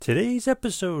Today's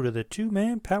episode of the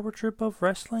Two-Man Power Trip of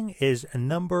Wrestling is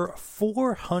number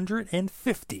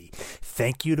 450.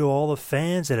 Thank you to all the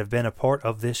fans that have been a part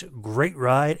of this great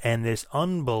ride and this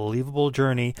unbelievable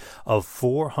journey of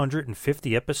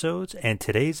 450 episodes. And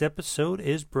today's episode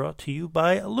is brought to you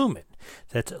by Lumen.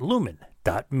 That's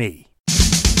lumen.me.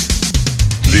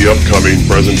 The upcoming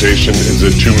presentation is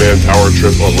a Two-Man Power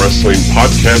Trip of Wrestling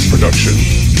podcast production.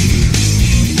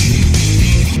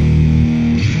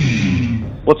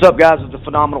 What's up, guys? It's the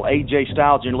phenomenal AJ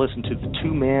Styles, and you're listening to the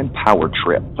Two-Man Power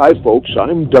Trip. Hi, folks.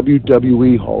 I'm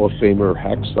WWE Hall of Famer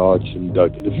Hacksaw Jim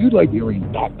Duggan. If you like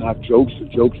hearing knock-knock jokes or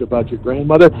jokes about your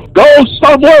grandmother, go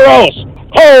somewhere else!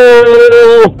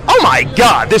 Oh my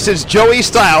God, this is Joey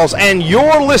Styles, and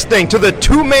you're listening to the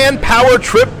Two-Man Power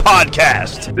Trip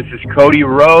podcast. This is Cody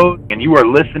Rhodes, and you are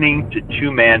listening to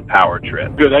Two-Man Power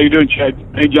Trip. Good. How you doing, Chad?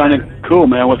 Hey, Johnny. Cool,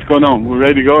 man. What's going on? We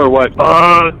ready to go or what?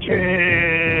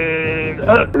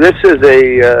 This is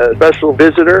a special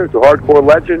visitor, the hardcore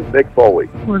legend, Mick Foley.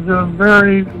 It was a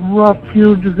very rough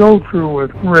feud to go through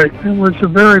with Rick. It was a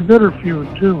very bitter feud,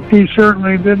 too. He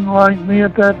certainly didn't like me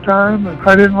at that time, and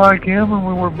I didn't like him, and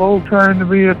we were both trying to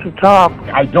be at the top.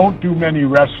 I don't do many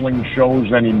wrestling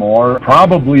shows anymore,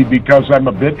 probably because I'm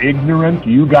a bit ignorant.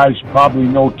 You guys probably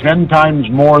know 10 times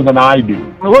more than I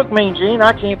do. Look, Mean Gene,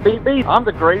 I can't beat me. I'm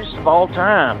the greatest of all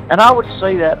time. And I would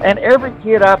say that. And every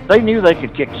kid they knew they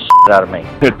could kick the shit out of me.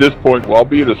 At this point, I'll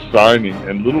be at a signing,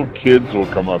 and little kids will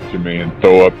come up to me and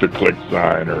throw up the click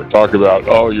sign or talk about,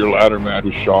 oh, your ladder match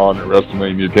with Shawn at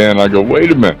WrestleMania 10. I go,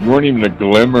 wait a minute, you weren't even a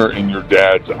glimmer in your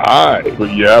dad's eye.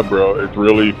 But yeah, bro, it's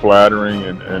really flattering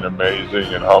and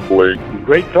amazing and humbling.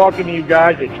 Great talking to you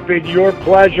guys. It's been your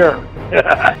pleasure.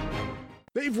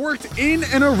 They've worked in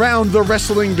and around the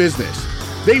wrestling business.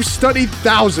 They've studied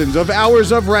thousands of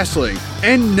hours of wrestling,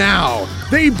 and now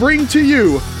they bring to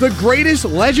you the greatest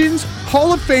legends,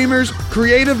 Hall of Famers,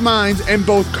 creative minds, and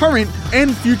both current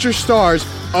and future stars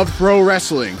of pro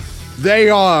wrestling. They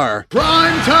are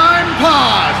Primetime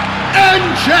Pod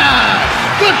and Chad,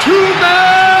 the Two-Man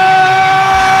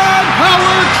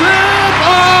Power Trip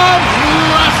of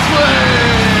Wrestling!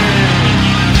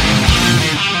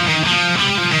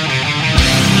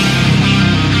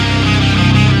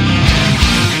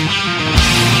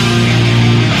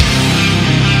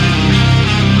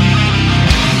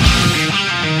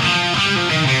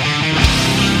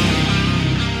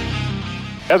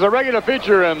 As a regular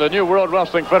feature in the new World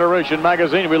Wrestling Federation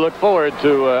magazine, we look forward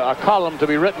to a column to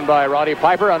be written by Roddy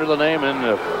Piper under the name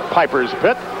in Piper's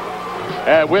Pit.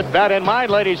 With that in mind,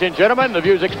 ladies and gentlemen, the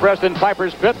views expressed in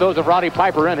Piper's Pit, those of Roddy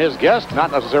Piper and his guest, not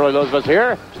necessarily those of us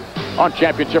here on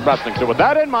Championship Wrestling. So with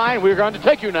that in mind, we're going to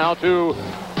take you now to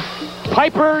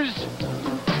Piper's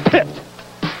Pit.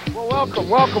 Well,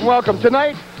 welcome.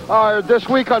 Tonight, this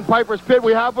week on Piper's Pit,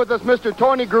 we have with us Mr.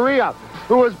 Tony Garea,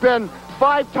 who has been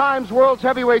 5 times World's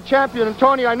Heavyweight Champion. And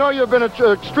Tony, I know you've been an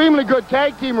extremely good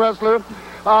tag team wrestler.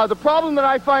 The problem that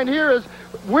I find here is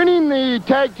winning the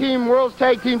World's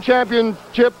Tag Team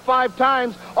Championship 5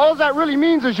 times, all that really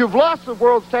means is you've lost the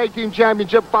World's Tag Team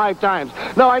Championship 5 times.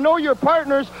 Now, I know your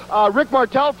partners, Rick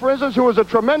Martel, for instance, who was a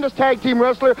tremendous tag team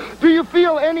wrestler. Do you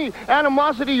feel any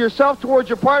animosity yourself towards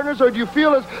your partners, or do you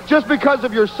feel it's just because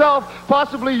of yourself,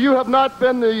 possibly you have not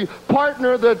been the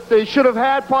partner that they should have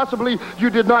had, possibly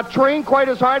you did not train quite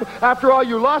as hard? After all,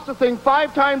 you lost the thing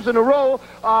 5 times in a row.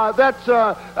 That's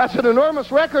an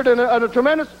enormous record and a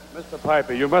tremendous... Mr.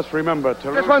 Piper, you must remember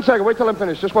to... Just 1 second. Wait till I'm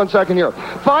finished. Just 1 second here.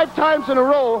 5 times in a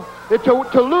row,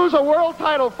 to lose a world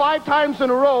title 5 times in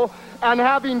a row, and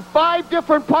having 5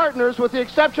 different partners, with the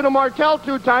exception of Martel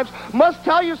 2 times, must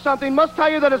tell you something, must tell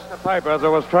you that it's... Mr. Piper, as I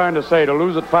was trying to say, to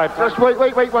lose it 5 times... Just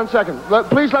wait 1 second.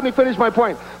 Please let me finish my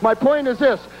point. My point is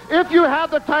this. If you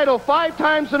have the title 5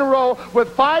 times in a row with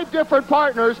 5 different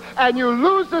partners, and you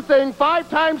lose the thing 5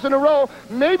 times in a row,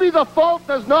 maybe the fault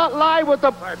does not lie with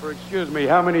the... Piper, excuse me,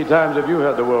 how many times have you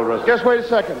had the World Wrestling? Just wait a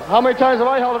second. How many times have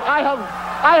I held it?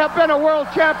 I have been a world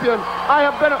champion. I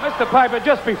have been a... Mr. Piper,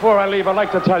 just before I leave, I'd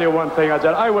like to tell you one thing. I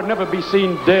said I would never be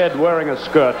seen dead wearing a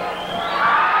skirt.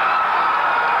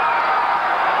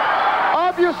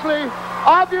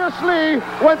 Obviously,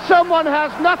 when someone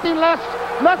has nothing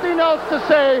else to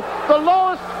say, the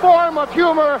lowest form of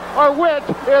humor or wit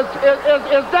is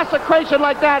desecration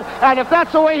like that. And if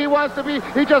that's the way he wants to be,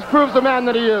 he just proves the man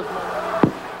that he is.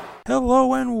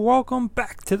 Hello and welcome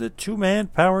back to the Two-Man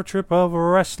Power Trip of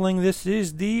Wrestling. This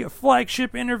is the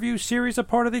flagship interview series, a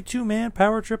part of the Two-Man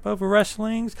Power Trip of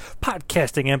Wrestling's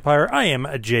podcasting empire. I am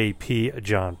JP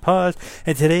John Paz,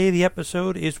 and today the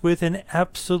episode is with an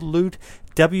absolute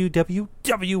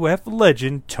WWF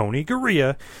legend, Tony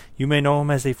Garea. You may know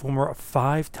him as a former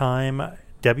 5-time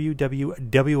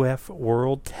WWF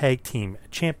World Tag Team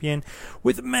Champion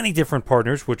with many different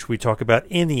partners, which we talk about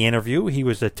in the interview. He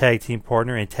was a tag team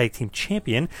partner and tag team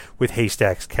champion with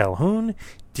Haystacks Calhoun,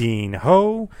 Dean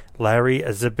Ho, Larry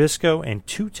Zbyszko, and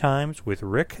 2 times with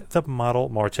Rick the Model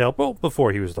Martel. Well,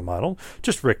 before he was the model,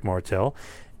 just Rick Martel.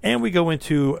 And we go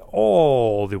into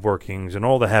all the workings and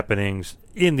all the happenings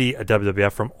in the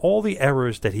WWF from all the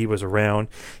eras that he was around.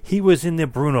 He was in the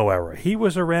Bruno era. He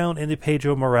was around in the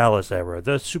Pedro Morales era,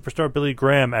 the Superstar Billy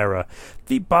Graham era,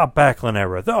 the Bob Backlund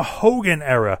era, the Hogan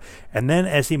era. And then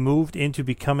as he moved into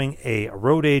becoming a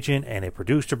road agent and a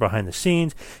producer behind the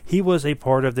scenes, he was a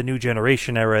part of the New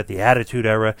Generation era, the Attitude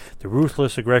era, the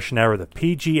Ruthless Aggression era, the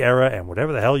PG era, and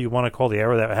whatever the hell you want to call the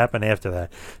era that happened after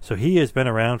that. So he has been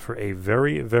around for a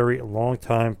very, very long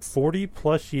time, 40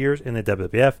 plus years in the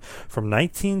WWF, from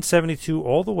 1972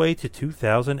 all the way to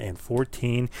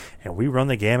 2014, and we run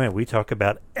the gamut. We talk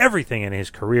about everything in his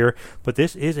career, but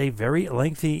this is a very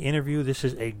lengthy interview. This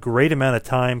is a great amount of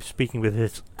time speaking with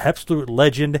his absolute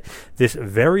legend, this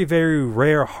very, very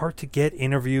rare, hard to get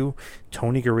interview,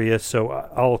 Tony Garea. So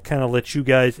I'll kind of let you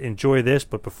guys enjoy this,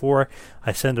 but before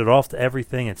I send it off to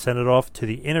everything and send it off to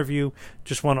the interview,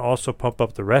 just want to also pump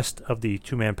up the rest of the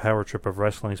two-man power trip of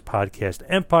wrestling's podcast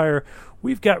empire.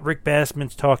 We've got Rick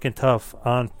Bassman's Talking Tough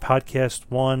on Podcast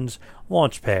 1's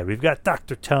Launchpad. We've got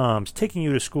Dr. Tom's Taking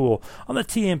You to School on the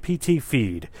TMPT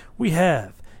feed. We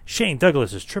have Shane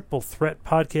Douglas's Triple Threat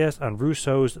podcast on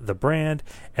Russo's The Brand.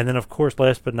 And then, of course,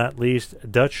 last but not least,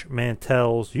 Dutch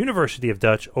Mantel's University of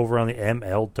Dutch over on the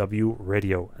MLW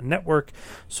Radio Network.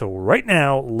 So right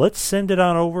now, let's send it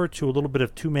on over to a little bit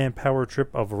of two-man power trip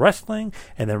of wrestling.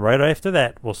 And then right after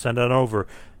that, we'll send it on over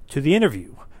to the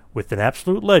interview with an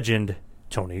absolute legend,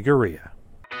 Tony Garea.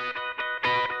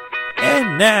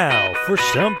 And now for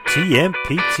some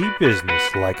TMPT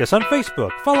business. Like us on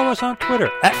Facebook, follow us on Twitter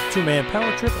at Two Man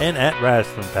Power Trip and at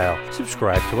Wrestling Pal.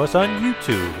 Subscribe to us on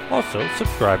YouTube. Also,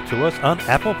 subscribe to us on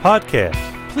Apple Podcasts.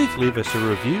 Please leave us a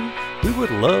review. We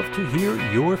would love to hear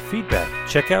your feedback.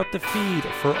 Check out the feed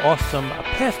for awesome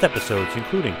past episodes,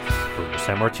 including Bruno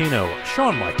Sammartino,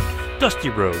 Shawn Michaels, Dusty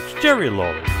Rhodes, Jerry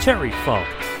Lawler, Terry Funk,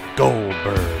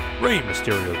 Goldberg, Rey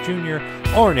Mysterio Jr.,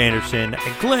 Arn Anderson,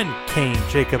 Glenn Kane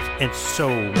Jacobs, and so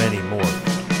many more.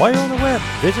 While you're on the web,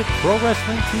 visit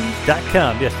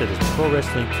ProWrestlingTees.com. Yes, that is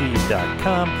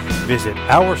ProWrestlingTees.com. Visit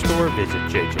our store, visit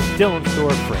JJ Dillon's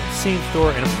store, Francine's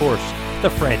store, and of course, the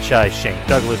franchise Shane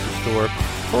Douglas' store.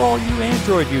 For all you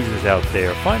Android users out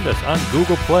there, find us on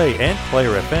Google Play and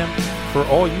Player FM. For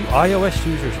all you iOS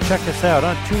users, check us out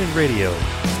on TuneIn Radio,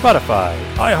 Spotify,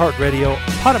 iHeartRadio,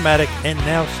 Podomatic, and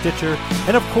now Stitcher.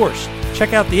 And of course,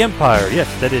 check out the Empire. Yes,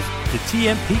 that is the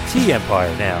TMPT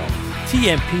Empire now.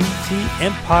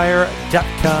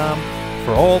 TMPTEmpire.com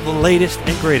for all the latest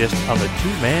and greatest on the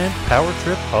two-man power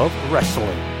trip of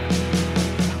wrestling.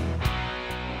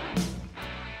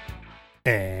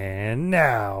 And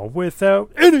now,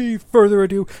 without any further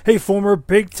ado, a former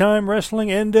big-time wrestling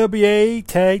NWA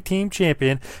Tag Team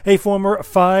Champion, a former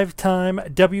 5-time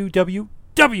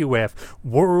WWF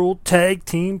World Tag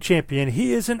Team Champion.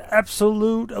 He is an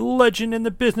absolute legend in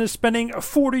the business, spending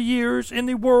 40 years in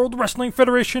the World Wrestling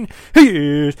Federation.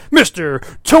 He is Mr.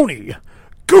 Tony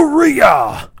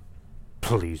Garea.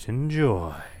 Please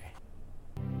enjoy.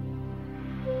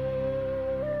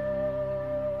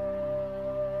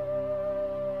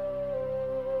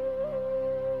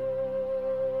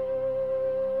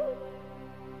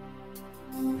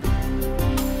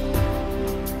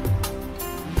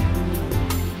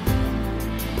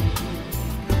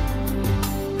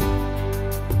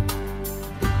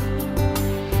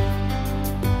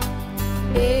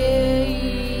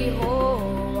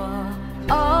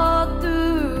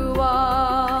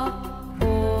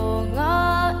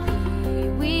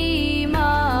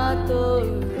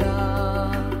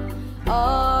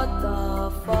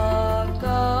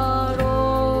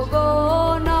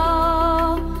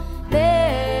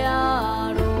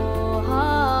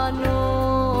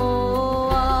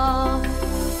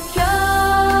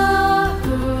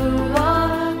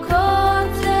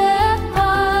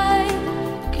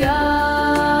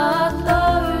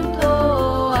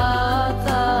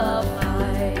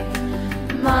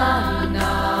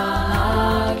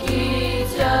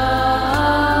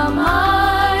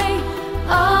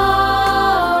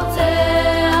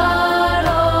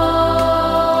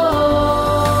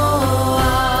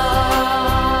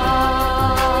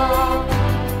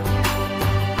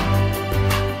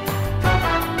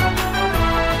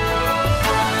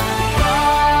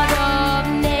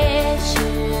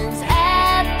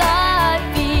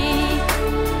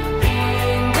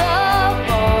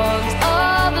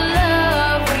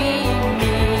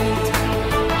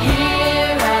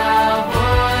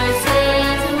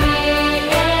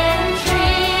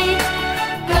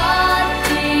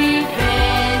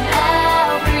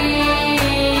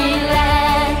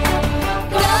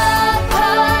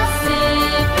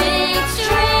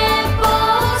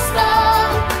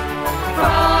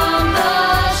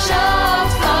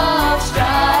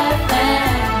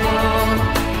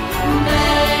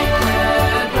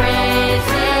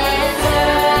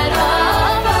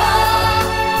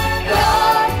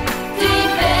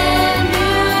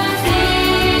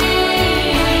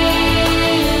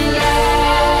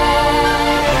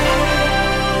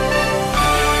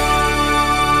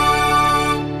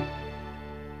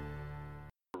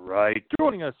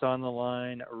 Joining us on the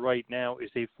line right now is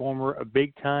a former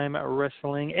big-time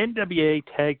wrestling NWA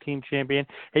Tag Team Champion,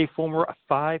 a former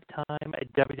 5-time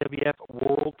WWF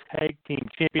World Tag Team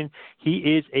Champion. He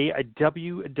is a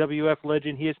WWF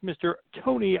legend. He is Mr.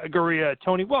 Tony Garea.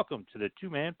 Tony, welcome to the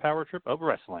two-man power trip of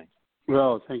wrestling.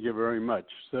 Well, thank you very much.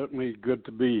 Certainly good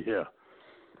to be here.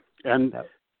 And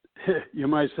you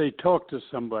might say talk to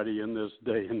somebody in this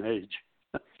day and age.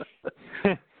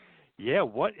 Yeah,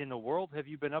 what in the world have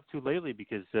you been up to lately?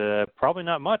 Because probably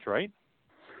not much, right?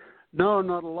 No,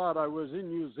 not a lot. I was in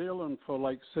New Zealand for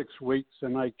like 6 weeks,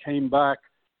 and I came back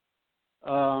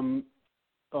on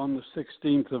the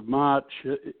 16th of March.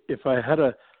 If I had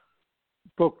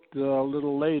booked a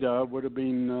little later, I would have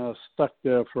been stuck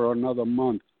there for another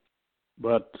month.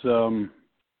 But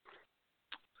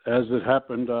as it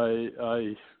happened,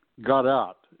 I got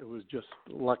out. It was just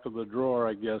luck of the draw,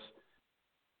 I guess.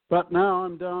 But now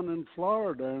I'm down in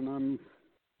Florida, and I'm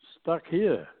stuck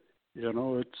here. You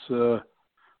know, it's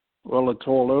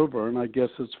all over, and I guess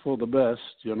it's for the best,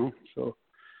 you know. So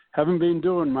haven't been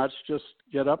doing much, just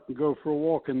get up and go for a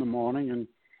walk in the morning and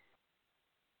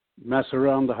mess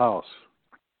around the house.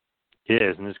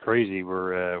 Yeah, isn't this crazy?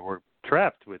 We're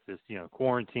trapped with this,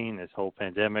 quarantine, this whole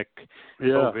pandemic,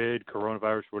 Yeah. COVID,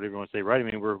 coronavirus, whatever you want to say, right? I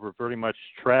mean, we're pretty much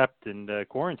trapped in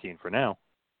quarantine for now.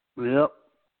 Yep.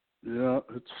 Yeah,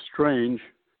 it's strange.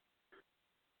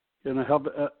 Going to have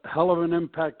a hell of an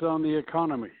impact on the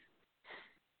economy.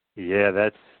 Yeah,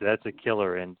 that's a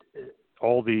killer. And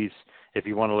all these, if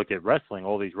you want to look at wrestling,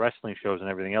 all these wrestling shows and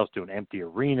everything else doing empty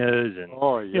arenas and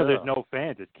there's no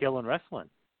fans. It's killing wrestling.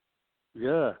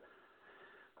 Yeah.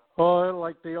 Oh,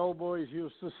 like the old boys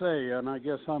used to say, and I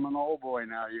guess I'm an old boy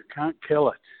now, you can't kill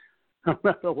it. No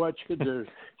matter what you do,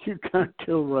 you can't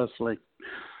kill wrestling.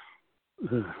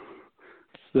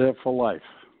 It's there for life.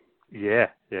 Yeah,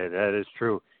 that is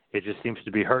true. It just seems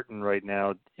to be hurting right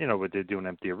now, but they're doing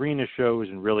empty arena shows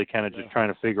and really kind of just trying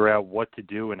to figure out what to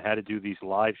do and how to do these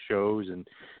live shows and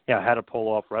how to pull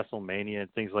off WrestleMania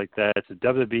and things like that. So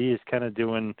WWE is kind of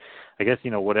doing, I guess,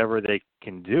 whatever they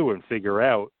can do and figure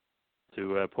out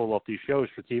to pull off these shows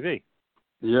for TV.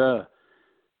 Yeah.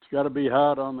 It's got to be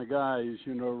hard on the guys,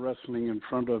 wrestling in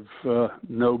front of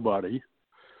nobody,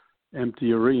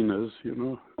 empty arenas,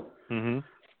 Mm-hmm.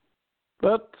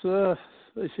 But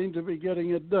they seem to be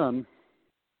getting it done.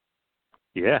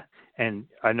 Yeah, and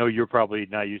I know you're probably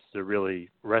not used to really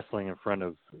wrestling in front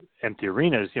of empty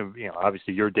arenas.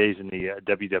 Obviously your days in the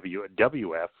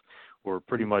WWF were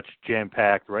pretty much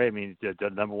jam-packed, right? I mean, the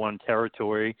number one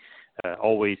territory,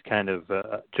 always kind of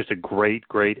just a great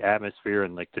atmosphere,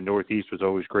 and like the Northeast was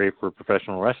always great for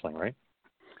professional wrestling, right?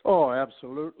 Oh,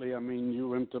 absolutely. I mean, you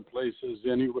went to places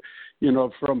anywhere,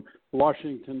 from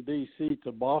Washington, D.C.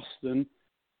 to Boston,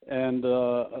 and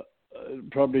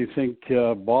probably think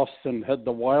Boston had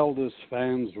the wildest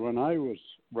fans when I was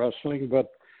wrestling. But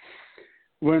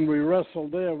when we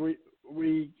wrestled there,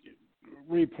 we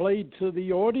played to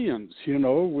the audience.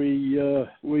 We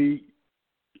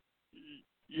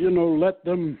let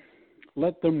them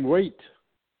wait,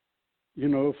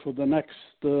 for the next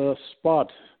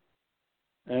spot.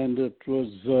 And it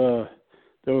was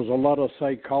there was a lot of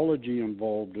psychology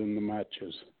involved in the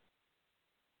matches,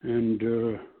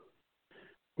 and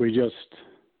we just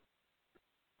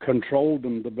controlled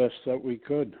them the best that we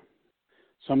could.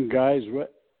 Some guys were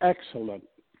excellent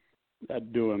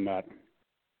at doing that.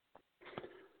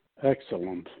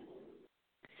 Excellent.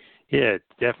 Yeah, it's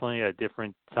definitely a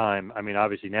different time. I mean,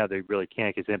 obviously now they really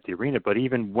can't because it's empty arena, but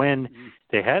even when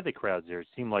they had the crowds there, it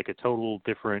seemed like a total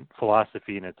different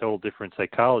philosophy and a total different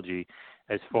psychology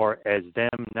as far as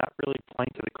them not really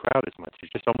playing to the crowd as much.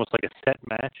 It's just almost like a set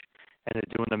match, and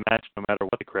they're doing the match no matter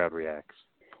what the crowd reacts.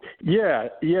 Yeah,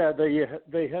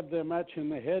 they have their match in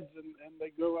their heads, and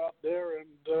they go out there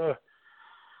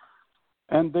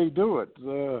and they do it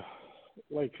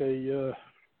like a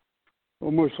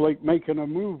almost like making a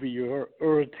movie or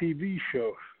a TV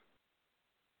show,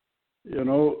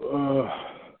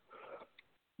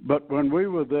 But when we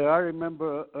were there, I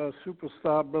remember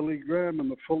Superstar Billy Graham in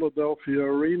the Philadelphia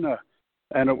Arena,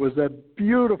 and it was a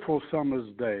beautiful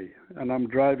summer's day. And I'm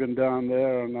driving down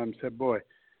there, and I'm saying, boy,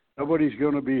 nobody's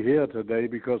going to be here today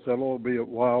because they'll all be at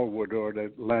Wildwood or at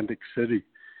Atlantic City.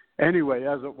 Anyway,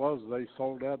 as it was, they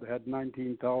sold out. They had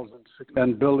 19,000.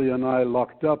 And Billy and I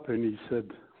locked up, and he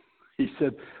said,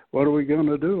 what are we going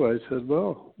to do? I said,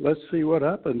 well, let's see what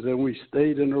happens. And we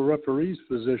stayed in a referee's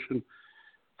position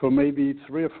for maybe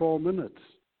 3 or 4 minutes.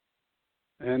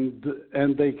 And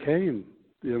they came,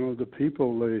 the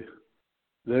people,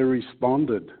 they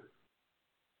responded.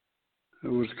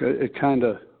 It kind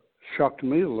of shocked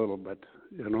me a little bit,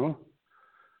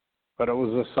 But it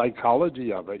was the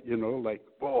psychology of it, like,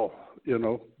 oh,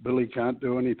 Billy can't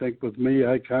do anything with me.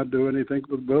 I can't do anything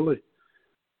with Billy.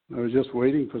 I was just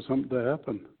waiting for something to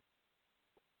happen.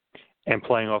 And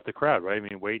playing off the crowd, right? I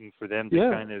mean, waiting for them to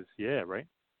kind of, right?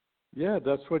 Yeah,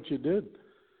 that's what you did.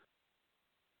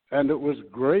 And it was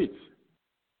great,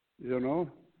 I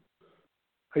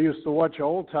used to watch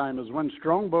old timers when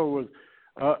Strongbow was.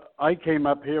 I came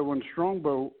up here when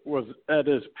Strongbow was at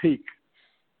his peak,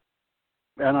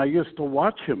 and I used to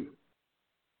watch him.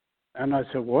 And I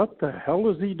said, "What the hell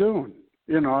is he doing?"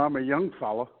 I'm a young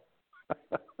fella.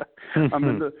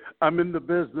 I'm in the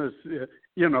business,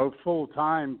 full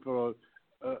time for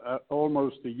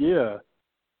almost a year,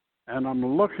 and I'm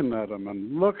looking at him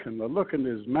and looking at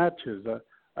his matches.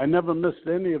 I never missed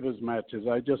any of his matches.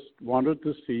 I just wanted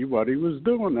to see what he was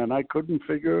doing, and I couldn't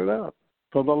figure it out.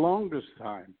 For the longest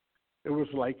time, it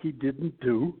was like he didn't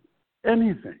do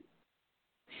anything.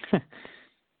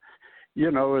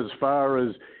 As far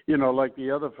as, like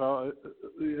the other fellow,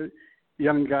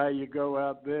 young guy, you go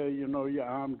out there, your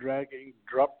arm dragging,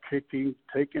 drop kicking,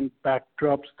 taking back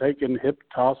drops, taking hip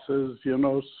tosses,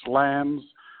 slams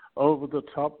over the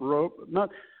top rope.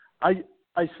 I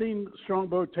seen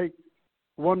Strongbow take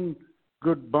one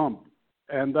good bump,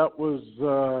 and that was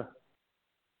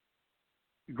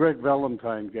Greg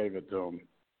Valentine gave it to him.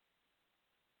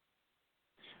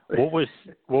 What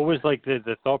was like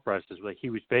the thought process? Like he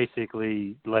was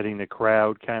basically letting the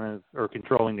crowd or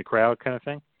controlling the crowd kind of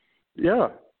thing? Yeah.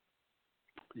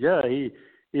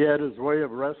 He had his way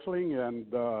of wrestling, and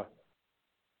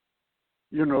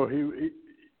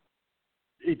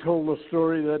he told the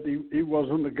story that he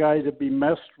wasn't the guy to be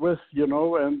messed with,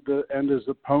 and his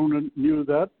opponent knew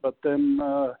that. But then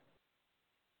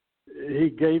he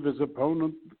gave his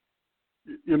opponent,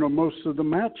 most of the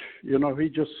match. He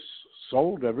just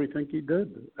sold everything he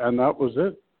did, and that was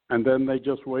it. And then they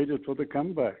just waited for the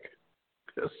comeback.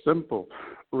 It's simple,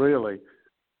 really.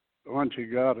 Once you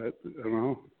got it,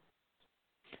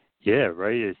 Yeah,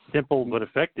 right. It's simple but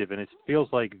effective, and it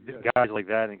feels like guys like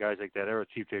that and guys like that era,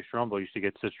 Chief Jay Strongbow used to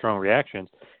get such strong reactions,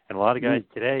 and a lot of guys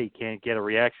today can't get a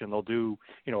reaction. They'll do,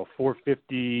 a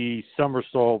 450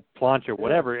 somersault, plancha,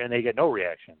 whatever, and they get no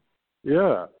reaction.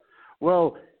 Yeah.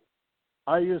 Well,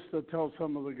 I used to tell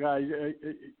some of the guys,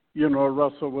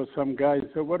 Russell with some guys,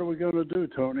 said, "What are we going to do,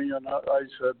 Tony?" And I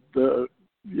said,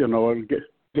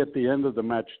 get the end of the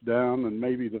match down and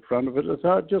maybe the front of it. I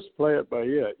said, "I'd just play it by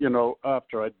ear,"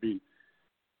 after I'd been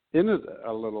in it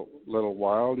a little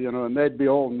while, and they'd be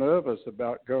all nervous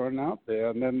about going out there,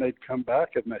 and then they'd come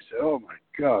back and they say, "Oh my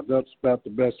God, that's about the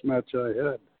best match I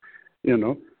had,"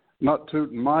 not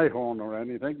tooting my horn or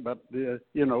anything, but it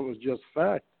was just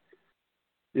fact.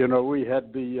 We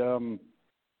had the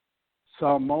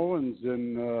Samoans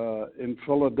in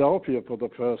Philadelphia for the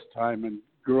first time, and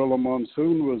Gorilla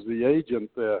Monsoon was the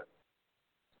agent there.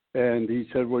 And he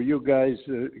said, "Well, you guys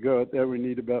go out there. We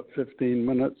need about 15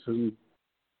 minutes." And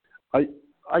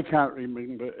I can't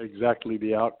remember exactly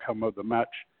the outcome of the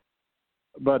match,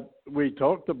 but we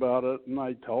talked about it, and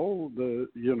I told the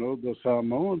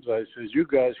Samoans, I says, "You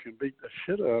guys can beat the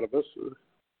shit out of us."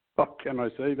 Oh, can I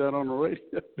say that on the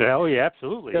radio? Oh, yeah,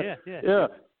 absolutely. Yeah.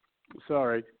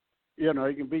 Sorry. You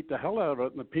can beat the hell out of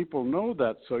it, and the people know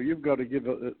that. So you've got to give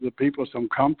the people some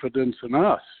confidence in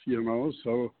us,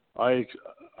 So I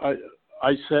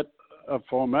set a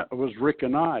format. It was Rick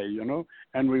and I,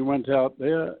 and we went out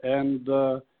there, and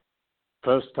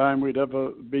first time we'd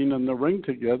ever been in the ring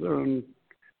together, and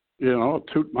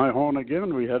toot my horn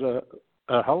again. We had a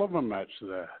hell of a match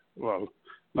there. Well,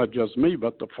 not just me,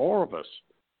 but the four of us,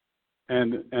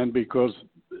 and because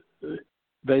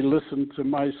they listened to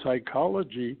my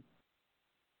psychology.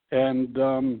 And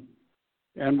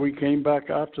we came back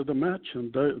after the match,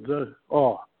 and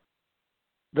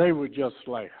they were just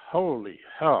like, "Holy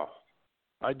hell!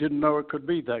 I didn't know it could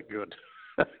be that good."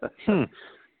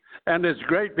 And it's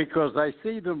great because I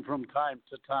see them from time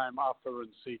to time, Arthur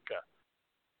and Sika.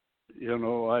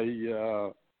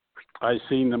 I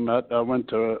seen them I went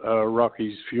to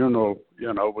Rocky's funeral,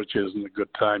 which isn't a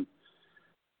good time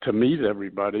to meet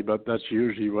everybody, but that's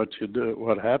usually what you do.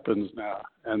 What happens now,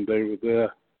 and they were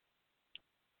there.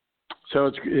 So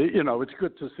it's it's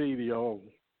good to see the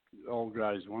old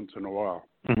guys once in a while.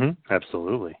 Mm-hmm.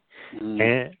 Absolutely.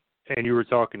 Mm-hmm. And you were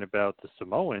talking about the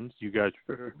Samoans. You guys,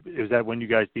 is that when you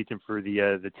guys beat them for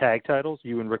the tag titles?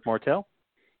 You and Rick Martel?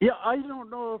 Yeah, I don't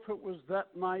know if it was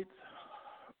that night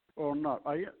or not.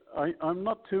 I'm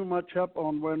not too much up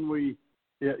on when we,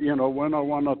 when I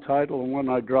won a title and when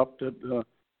I dropped it.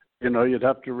 You'd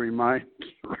have to remind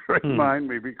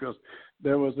me because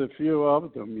there was a few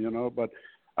of them. But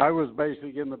I was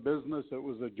basically in the business. It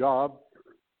was a job,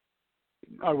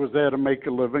 I was there to make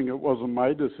a living. It wasn't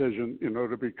my decision,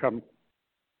 to become,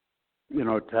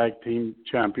 tag team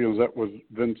champions. That was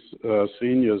Vince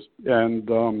Senior's. And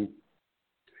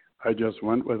I just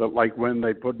went with it. Like when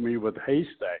they put me with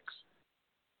Haystacks,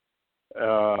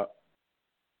 I'm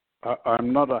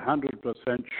not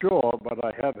 100% sure, but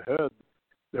I have heard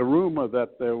the rumor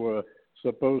that there were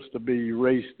supposed to be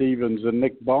Ray Stevens and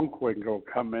Nick Bockwinkel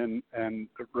come in and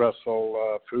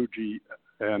wrestle Fuji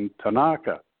and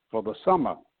Tanaka for the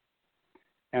summer,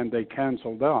 and they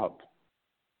canceled out.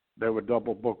 They were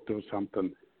double booked or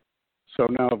something. So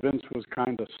now Vince was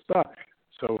kind of stuck.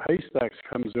 So Haystacks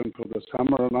comes in for the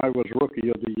summer, and I was Rookie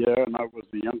of the Year, and I was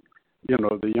the young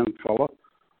fella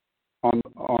on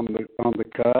the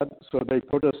card. So they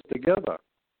put us together,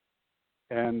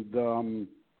 and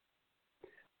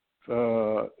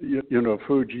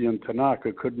Fuji and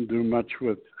Tanaka couldn't do much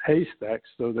with Haystacks,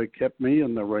 so they kept me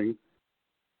in the ring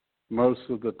most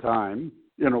of the time,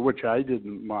 which I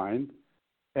didn't mind,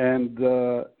 and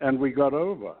we got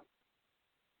over,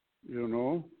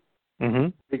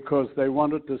 because they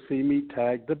wanted to see me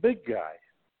tag the big guy,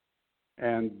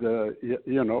 and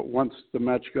once the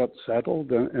match got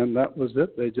settled, and that was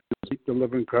it. They just beat the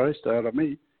living Christ out of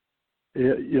me,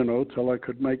 till I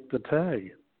could make the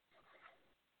tag.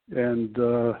 And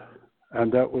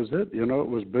that was it. It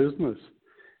was business,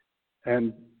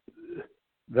 and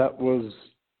that was,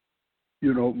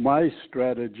 my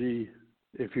strategy,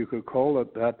 if you could call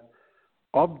it that,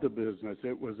 of the business.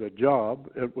 It was a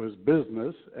job. It was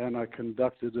business, and I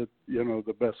conducted it,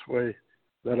 the best way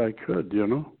that I could.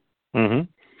 Mm-hmm.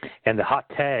 And the hot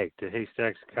tag to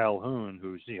Haystacks Calhoun,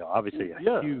 who's obviously a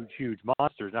huge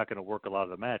monster, is not going to work a lot of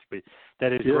the match, but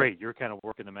that is great. You're kind of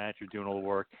working the match, you're doing all the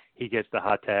work. He gets the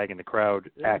hot tag, and the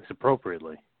crowd acts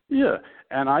appropriately. Yeah,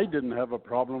 and I didn't have a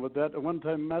problem with that. At one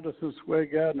time, Madison Square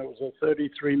Garden, it was a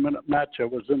 33-minute match. I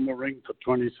was in the ring for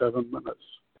 27 minutes.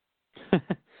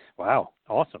 Wow,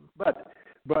 awesome. But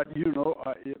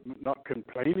I'm not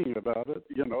complaining about it.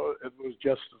 It was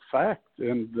just a fact,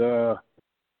 and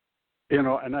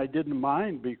and I didn't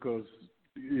mind because,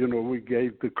 we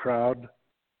gave the crowd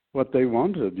what they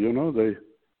wanted.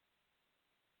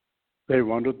 They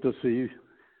wanted to see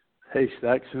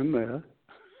Haystacks in there,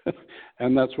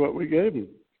 and that's what we gave them.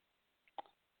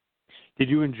 Did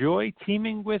you enjoy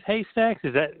teaming with Haystacks?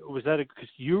 Was that because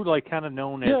you're kind of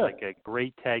known as a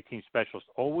great tag team specialist?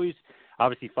 Always,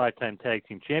 obviously 5-time tag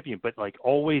team champion, but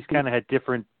always kind of had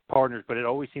different partners, but it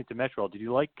always seemed to mesh well. Did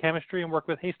you like chemistry and work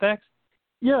with Haystacks?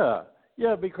 Yeah,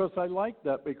 because I liked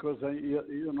that, because I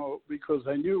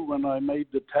knew when I made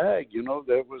the tag,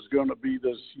 there was going to be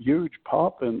this huge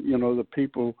pop, and the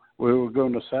people, we were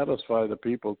going to satisfy the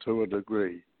people to a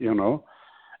degree,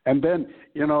 and then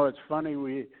it's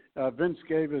funny, Vince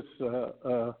gave us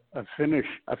a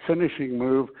finishing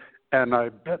move, and I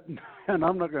bet, and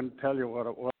I'm not going to tell you what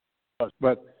it was,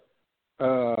 but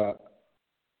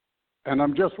and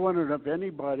I'm just wondering if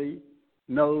anybody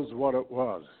knows what it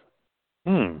was.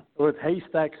 With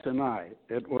Haystacks and I,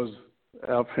 it was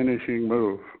our finishing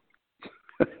move.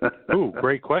 Ooh,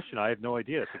 great question. I have no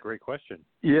idea. It's a great question.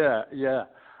 Yeah.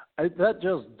 That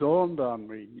just dawned on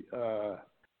me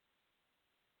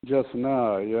just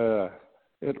now, yeah.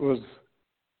 It was,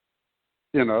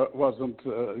 it wasn't,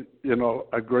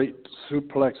 a great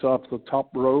suplex off the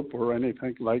top rope or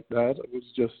anything like that. It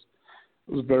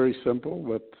was very simple,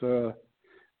 but it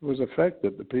was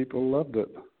effective. The people loved it.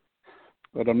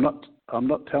 But I'm not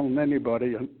telling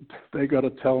anybody. They got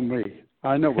to tell me.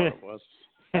 I know what it was.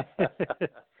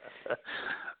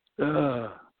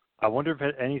 I wonder if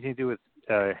it had anything to do with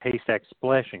Haystack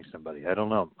splashing somebody. I don't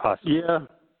know. Possibly.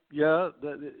 Yeah.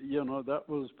 That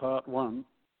was part one.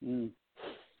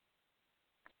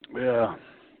 Yeah.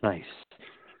 Nice.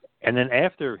 And then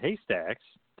after Haystacks,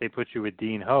 they put you with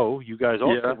Dean Ho. You guys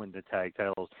also win the tag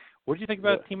titles. What did you think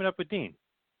about teaming up with Dean?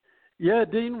 Yeah,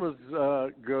 Dean was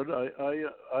good.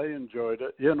 I enjoyed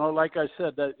it. Like I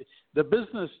said, that the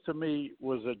business to me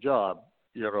was a job.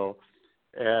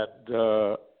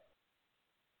 And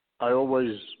I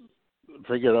always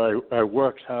figured I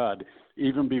worked hard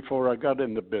even before I got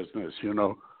in the business.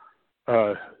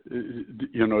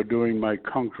 Doing my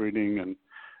concreting and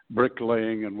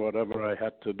bricklaying and whatever I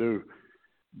had to do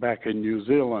back in New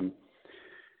Zealand.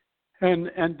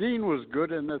 And Dean was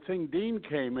good, and the thing, Dean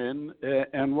came in,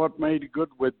 and what made it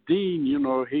good with Dean, he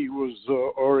was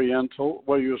Oriental.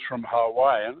 Well, he was from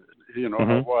Hawaii,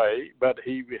 Hawaii, but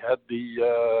he had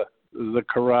the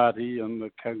karate and the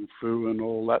kung fu and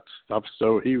all that stuff.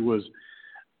 So he was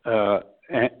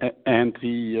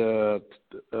anti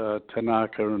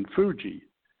Tanaka and Fuji.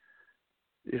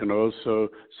 So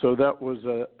that was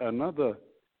another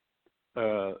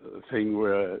thing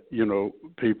where,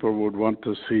 people would want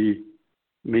to see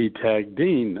me tag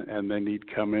Dean, and then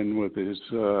he'd come in with his,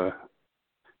 kung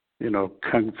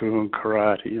fu and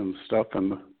karate and stuff,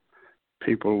 and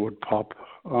people would pop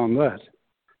on that.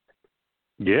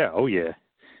 Yeah, oh yeah.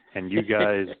 And you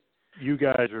guys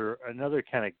are another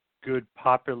kind of good,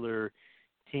 popular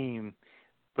team,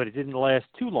 but it didn't last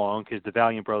too long because the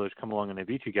Valiant brothers come along and they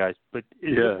beat you guys. But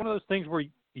is it one of those things where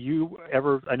you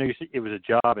ever, I know you said it was a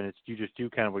job and you just do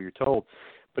kind of what you're told,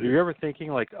 but are you ever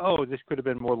thinking like, oh, this could have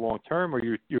been more long-term, or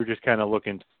you're just kind of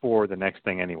looking for the next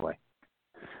thing anyway?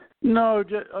 No,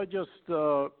 I just,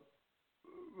 rode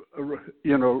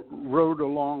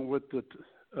along with the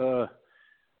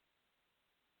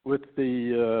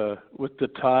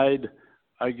tide,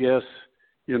 I guess.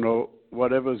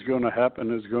 Whatever's going to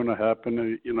happen is going to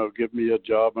happen. Give me a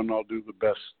job and I'll do the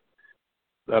best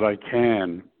that I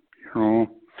can.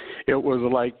 It was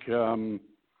like,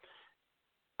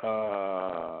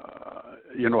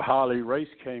 Harley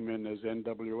Race came in as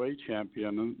NWA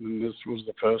champion, and this was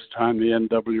the first time the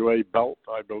NWA belt,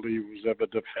 I believe, was ever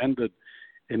defended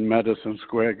in Madison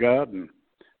Square Garden,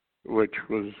 which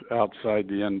was outside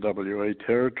the NWA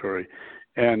territory.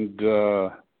 And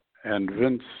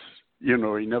Vince,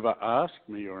 he never asked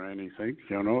me or anything.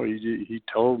 He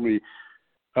told me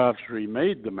after he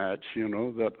made the match,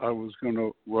 that I was going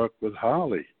to work with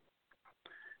Harley.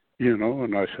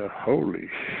 And I said, holy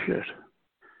shit.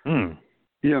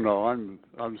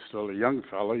 I'm still a young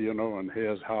fella, and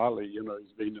here's Harley,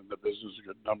 he's been in the business a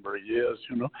good number of years,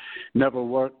 never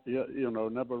worked,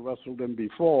 never wrestled him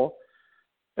before.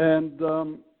 And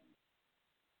I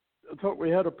thought we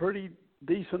had a pretty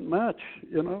decent match,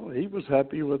 he was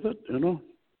happy with it,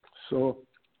 so.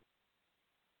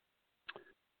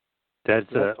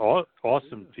 That's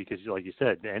awesome because, like you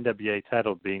said, the NWA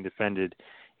title being defended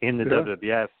in the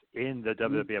WWF, in the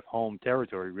WWF home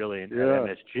territory, really, in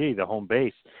MSG, the home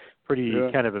base. Pretty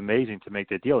kind of amazing to make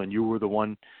that deal. And you were the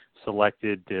one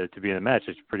selected to be in the match.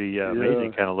 It's pretty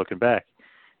amazing kind of looking back.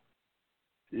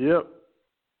 Yep.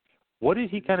 What did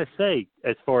he kind of say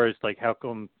as far as, like, how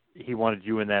come he wanted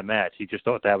you in that match? He just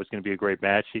thought that was going to be a great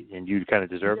match and you kind of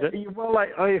deserved it? Well,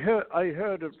 I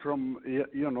heard it from,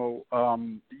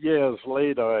 years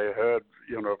later I heard,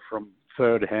 from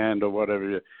third hand or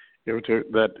whatever,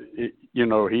 that,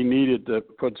 he needed to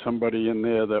put somebody in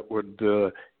there that would,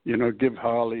 give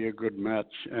Harley a good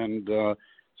match and,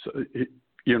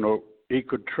 he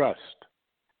could trust,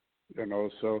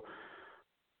 so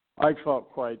I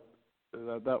felt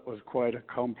that was quite a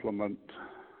compliment,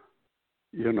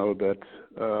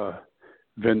 that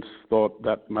Vince thought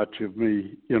that much of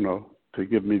me, to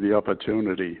give me the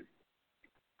opportunity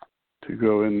to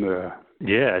go in there.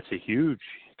 Yeah, it's a huge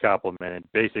compliment,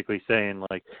 and basically saying,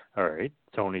 like, all right,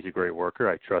 Tony's a great worker.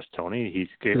 I trust Tony. He's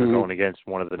going against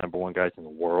one of the number one guys in the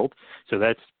world. So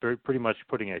that's pretty much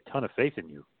putting a ton of faith in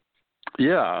you.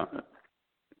 Yeah.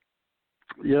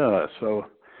 Yeah, so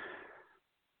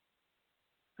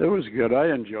it was good.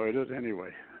 I enjoyed it anyway.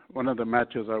 One of the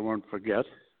matches I won't forget.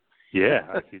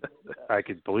 Yeah, I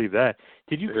could believe that.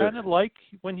 Did you kind of like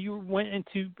when you went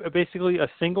into basically a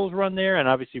singles run there? And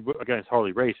obviously against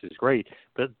Harley Race is great,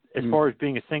 but as far as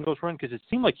being a singles run, because it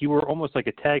seemed like you were almost like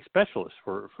a tag specialist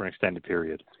for an extended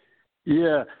period.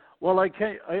 Yeah, well, I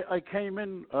came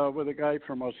in with a guy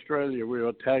from Australia. We were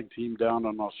a tag team down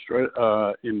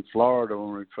in Florida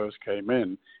when we first came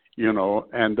in,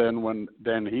 and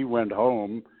then he went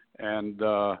home and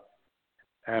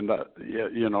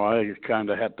I kind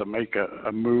of had to make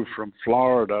a move from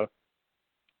Florida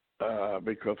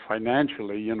because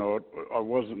financially, I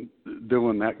wasn't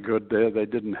doing that good there. They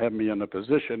didn't have me in a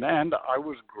position, and I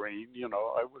was green,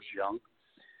 I was young.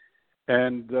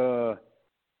 And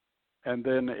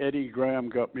then Eddie Graham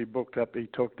got me booked up. He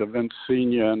took the Vince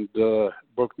Sr. and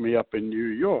booked me up in New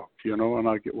York, and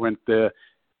I went there.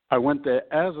 I went there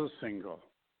as a single.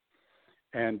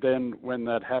 And then when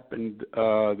that happened,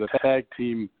 the tag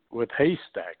team with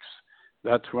Haystacks,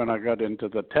 that's when I got into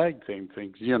the tag team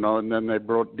things, and then they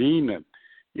brought Dean in,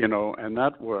 and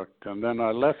that worked. And then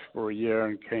I left for a year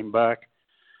and came back.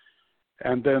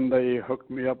 And then they hooked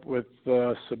me up with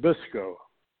Sabisco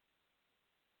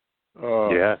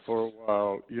for a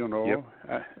while, Yep.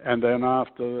 And then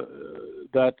after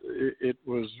that, it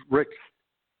was Rick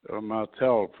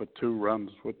Martel for 2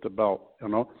 runs with the belt,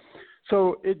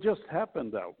 So it just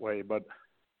happened that way, but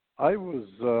I was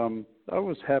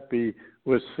happy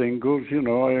with singles.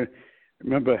 I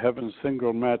remember having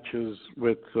single matches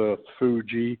with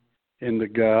Fuji in the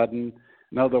Garden.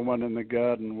 Another one in the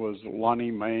Garden was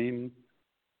Lonnie Main.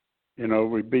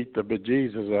 we beat the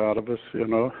bejesus out of us,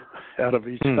 out of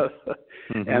each other.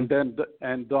 Mm-hmm.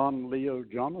 And Don Leo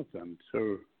Jonathan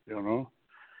too,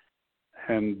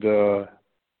 And I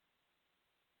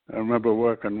remember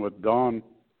working with Don,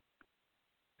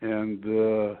 and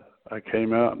I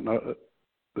came out, and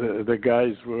the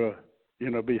guys were,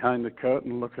 behind the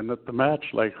curtain looking at the match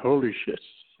like, holy shit.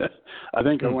 I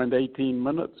think I went 18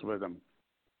 minutes with him.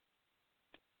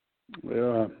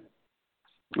 Yeah.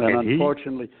 And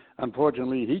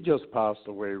unfortunately, he just passed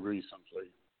away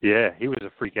recently. Yeah, he was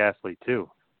a freak athlete too.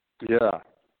 Yeah.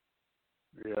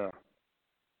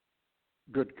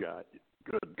 Good guy.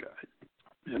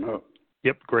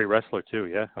 Yep, great wrestler too.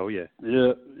 Yeah. Oh yeah.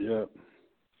 Yeah.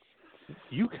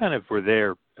 You kind of were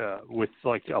there with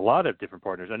like a lot of different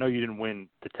partners. I know you didn't win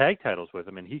the tag titles with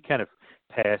him, and he kind of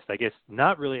passed. I guess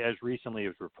not really as recently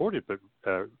as reported, but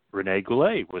Rene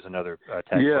Goulet was another tag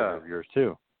partner of yours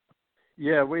too.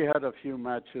 Yeah, we had a few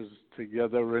matches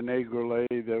together. Rene Goulet,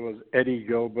 there was Eddie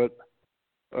Gilbert.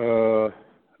 We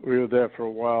were there for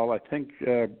a while. I think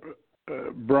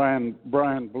Brian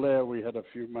Blair, we had a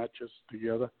few matches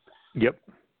together. Yep.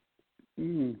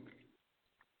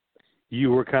 You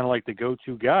were kind of like the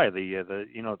go-to guy, the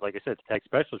like I said, the tag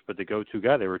specialist, but the go-to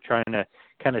guy. They were trying to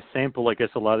kind of sample, I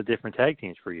guess, a lot of different tag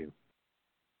teams for you.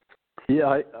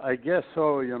 Yeah, I guess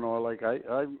so. Like I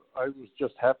was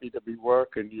just happy to be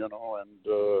working, and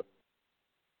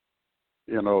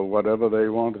whatever they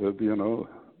wanted,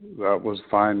 that was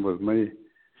fine with me.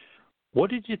 What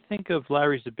did you think of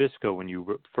Larry Zbyszko when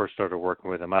you first started working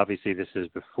with him? Obviously, this is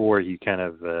before he kind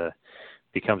of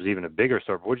becomes even a bigger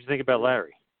star. But what did you think about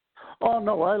Larry? Oh,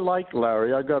 no, I liked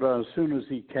Larry. I got as soon as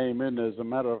he came in, as a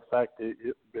matter of fact,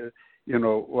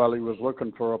 while he was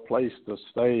looking for a place to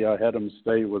stay, I had him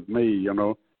stay with me,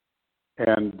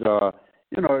 And,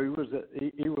 he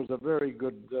was a very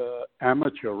good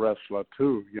amateur wrestler,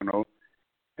 too,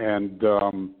 And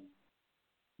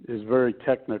is very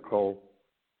technical,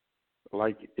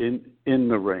 like in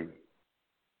the ring.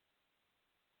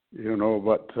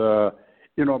 But...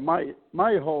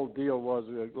 my whole deal was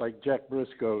like Jack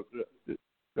Briscoe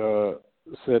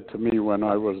said to me when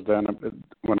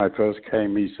I first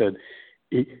came. He said,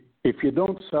 "If you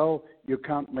don't sell, you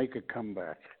can't make a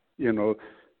comeback."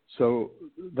 So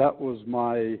that was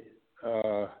my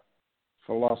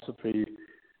philosophy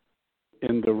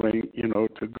in the ring.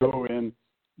 To go in,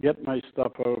 get my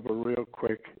stuff over real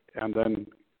quick, and then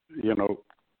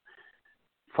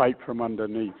fight from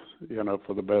underneath.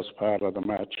 For the best part of the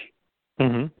match.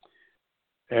 Mm-hmm.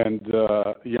 And,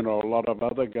 a lot of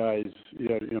other guys,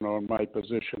 in my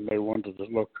position, they wanted to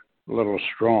look a little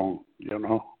strong,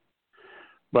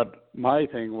 But my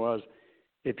thing was,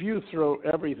 if you throw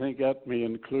everything at me,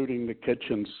 including the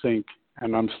kitchen sink,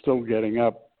 and I'm still getting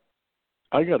up,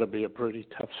 I got to be a pretty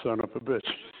tough son of a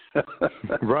bitch.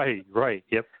 Right,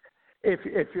 yep.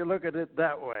 If you look at it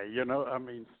that way, I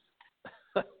mean...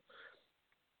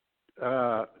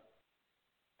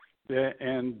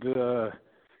 And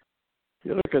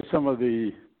you look at some of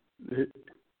the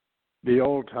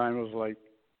old timers, like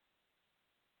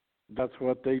that's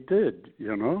what they did,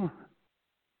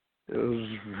 It was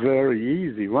very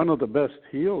easy. One of the best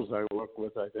heels I worked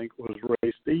with, I think, was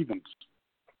Ray Stevens.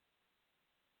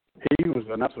 He was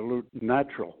an absolute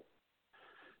natural,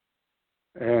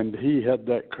 and he had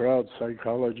that crowd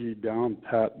psychology down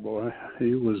pat, boy.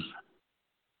 He was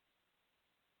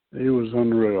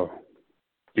unreal.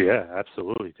 Yeah,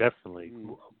 absolutely. Definitely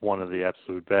one of the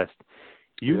absolute best.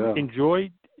 You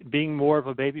enjoyed being more of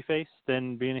a babyface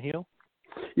than being a heel?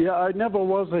 Yeah, I never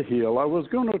was a heel. I was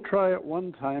going to try it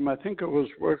one time. I think it was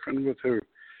working with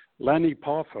Lenny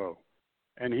Poffo,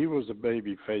 and he was a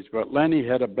babyface, but Lenny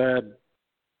had a bad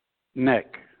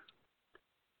neck.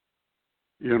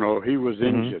 He was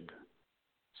injured.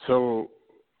 So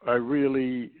I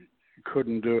really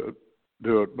couldn't do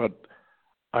it, but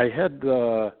I had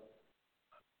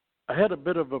a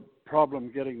bit of a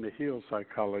problem getting the heel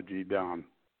psychology down.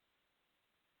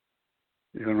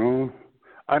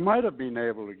 I might have been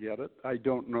able to get it. I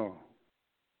don't know.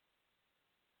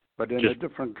 But in a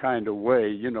different kind of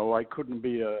way, I couldn't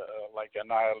be like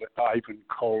an Ivan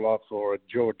Koloff or a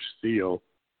George Steele.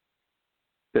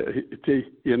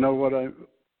 You know what I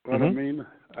mean?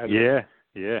 Yeah.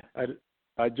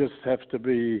 I just have to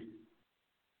be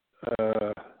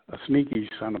a sneaky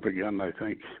son of a gun, I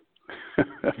think.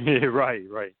 Yeah, right.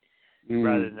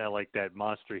 Rather than that, like that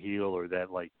monster heel or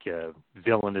that like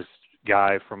villainous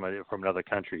guy from another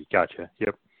country. Gotcha.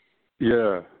 Yep.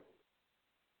 Yeah.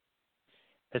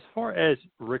 As far as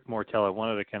Rick Martel, I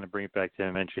wanted to kind of bring it back to him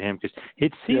and mention him because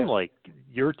it seemed like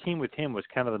your team with him was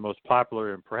kind of the most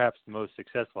popular and perhaps the most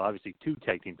successful. Obviously, 2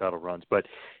 tag team title runs, but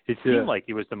it seemed like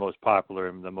it was the most popular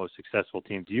and the most successful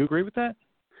team. Do you agree with that?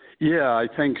 Yeah, I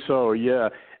think so. Yeah,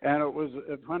 and it was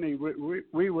funny.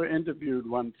 We were interviewed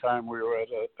one time. We were at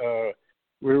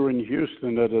we were in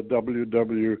Houston at a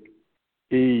WWE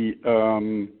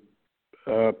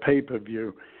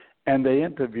pay-per-view. And they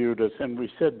interviewed us, and we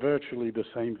said virtually the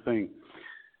same thing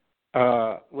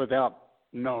without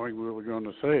knowing we were going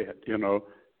to say it, you know.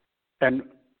 And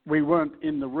we weren't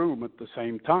in the room at the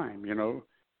same time, you know.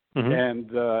 Mm-hmm.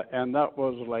 And that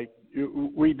was like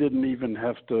we didn't even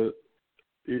have to,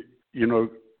 you know,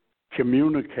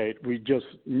 communicate. We just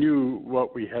knew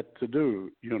what we had to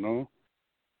do, you know.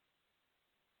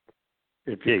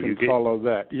 If you can follow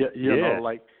that, you know,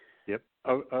 like.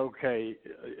 Okay,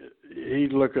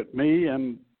 he'd look at me,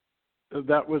 and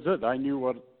that was it. I knew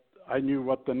what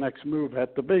the next move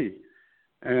had to be,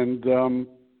 and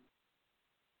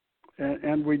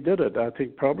we did it. I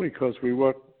think probably because we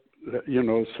worked, you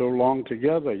know, so long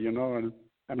together, you know, and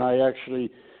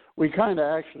we kind of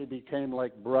actually became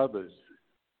like brothers,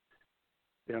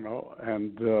 you know,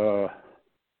 and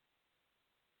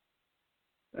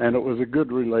it was a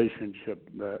good relationship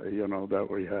that, you know, that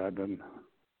we had, and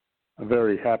I'm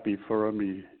very happy for him.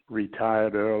 He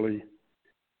retired early,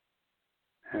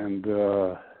 and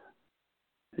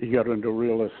he got into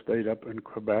real estate up in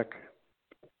Quebec,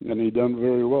 and he done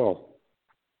very well.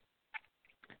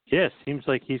 Yes, seems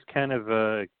like he's kind of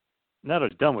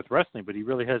not done with wrestling, but he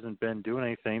really hasn't been doing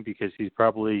anything because he's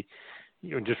probably,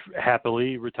 you know, just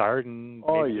happily retired and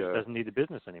doesn't need the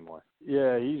business anymore.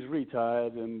 Yeah, he's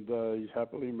retired, and he's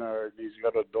happily married. He's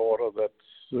got a daughter that's,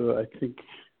 I think,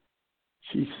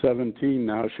 she's 17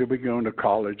 now. She'll be going to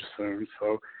college soon.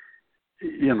 So,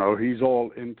 you know, he's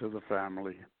all into the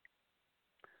family.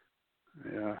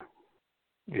 Yeah.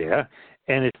 Yeah.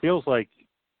 And it feels like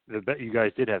you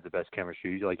guys did have the best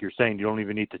chemistry. Like you're saying, you don't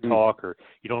even need to talk or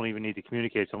you don't even need to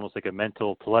communicate. It's almost like a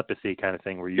mental telepathy kind of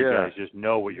thing where you guys just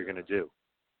know what you're going to do.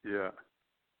 Yeah.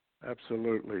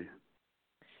 Absolutely.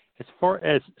 As far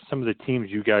as some of the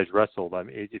teams you guys wrestled, I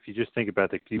mean, if you just think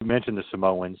about it, you mentioned the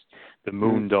Samoans, the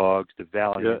Moondogs, the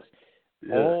Valiants,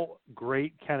 all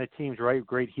great kind of teams, right?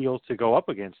 Great heels to go up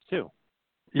against, too.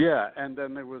 Yeah, and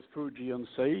then there was Fuji and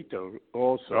Saito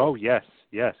also. Oh, yes.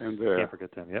 And, can't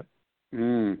forget them, yep.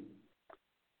 There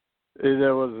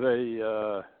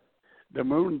was the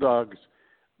Moondogs.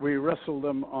 We wrestled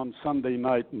them on Sunday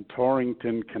night in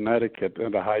Torrington, Connecticut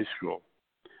at a high school.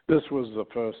 This was the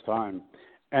first time.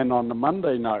 And on the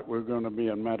Monday night, we're going to be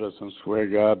in Madison Square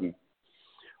Garden.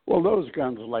 Well, those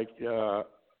guns like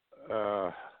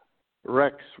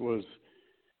Rex was,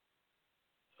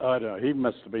 I don't know, he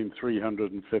must have been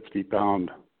 350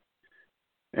 pounds.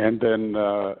 And then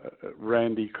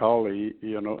Randy Colley,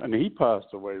 you know, and he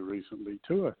passed away recently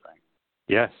too, I think.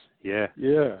 Yes, yeah.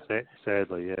 Yeah.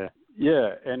 Sadly, yeah.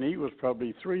 Yeah, and he was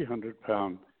probably 300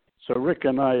 pounds. So Rick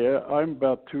and I'm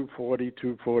about 240,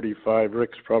 245.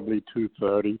 Rick's probably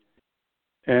 230.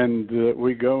 And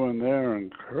we go in there,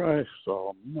 and Christ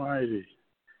almighty,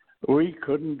 we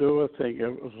couldn't do a thing.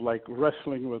 It was like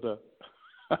wrestling with a...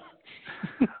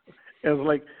 it was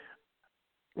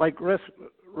like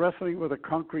wrestling with a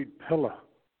concrete pillar.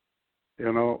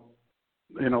 You know,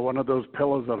 one of those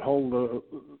pillars that hold the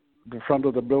front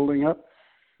of the building up.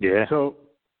 Yeah. So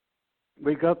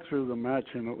we got through the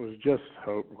match, and it was just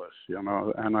hopeless, you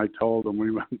know. And I told them, we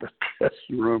went to the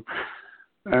dressing room,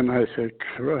 and I said,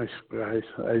 Christ, guys,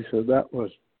 I said, that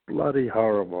was bloody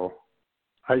horrible.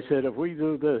 I said, if we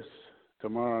do this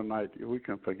tomorrow night, we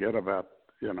can forget about,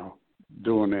 you know,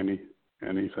 doing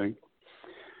anything.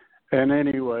 And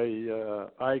anyway,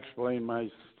 I explained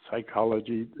my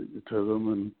psychology to them,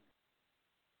 and,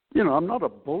 you know, I'm not a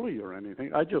bully or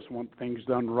anything. I just want things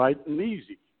done right and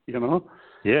easy, you know.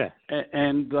 Yeah.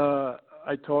 And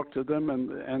I talked to them,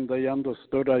 and they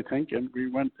understood, I think, and we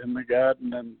went in the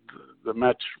garden, and the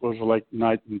match was like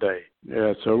night and day.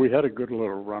 Yeah, so we had a good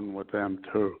little run with them,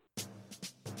 too.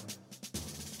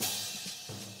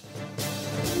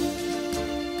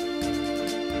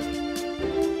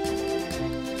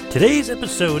 Today's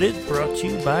episode is brought to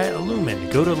you by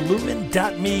Lumen. Go to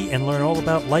lumen.me and learn all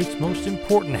about life's most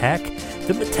important hack,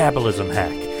 the metabolism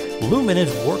hack. Lumen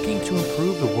is working to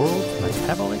improve the world's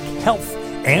metabolic health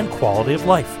and quality of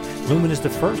life. Lumen is the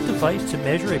first device to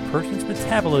measure a person's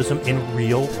metabolism in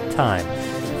real time.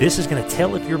 This is going to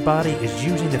tell if your body is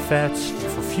using the fats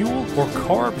for fuel or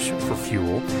carbs for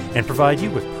fuel and provide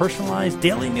you with personalized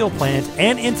daily meal plans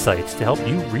and insights to help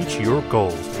you reach your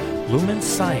goals. Lumen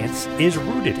Science is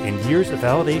rooted in years of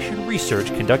validation research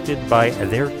conducted by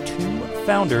their 2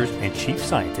 founders and chief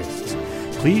scientists.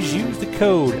 Please use the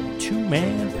code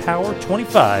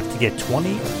 2manpower25 to get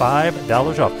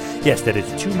 $25 off. Yes, that is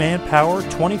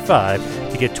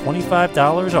 2manpower25 to get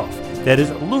 $25 off. That is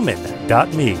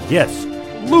lumen.me. Yes,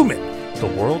 Lumen, the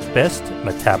world's best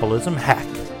metabolism hack.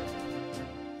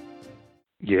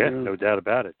 Yeah, no doubt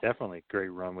about it. Definitely great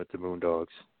run with the Moondogs.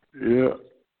 Yeah.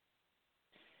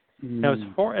 Now, as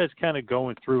far as kind of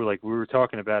going through, like we were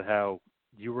talking about how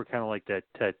you were kind of like that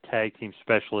tag team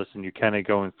specialist, and you're kind of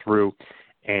going through,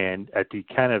 and at the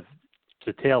kind of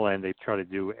the tail end, they try to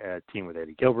do a team with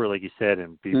Eddie Gilbert, like you said,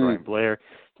 and Brian Blair. It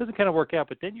doesn't kind of work out,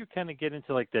 but then you kind of get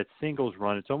into like that singles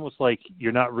run. It's almost like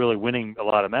you're not really winning a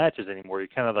lot of matches anymore. You're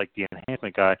kind of like the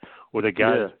enhancement guy, or the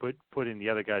guy that's putting the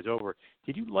other guys over.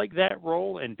 Did you like that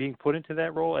role and being put into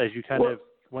that role as you kind of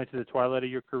went to the twilight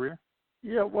of your career?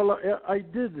 Yeah, well, I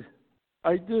did.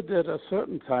 I did at a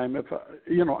certain time. If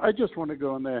I just want to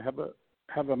go in there and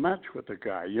have a match with the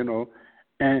guy,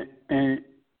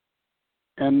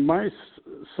 and my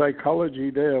psychology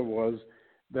there was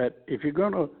that if you're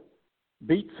going to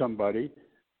beat somebody,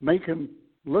 make him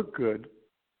look good,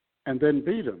 and then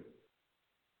beat him.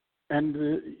 And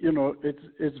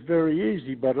it's very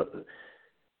easy. But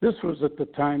this was at the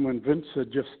time when Vince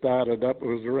had just started up. It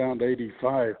was around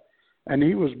 '85, and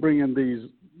he was bringing these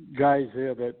guys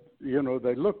here that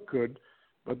they look good,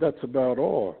 but that's about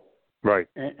all. Right.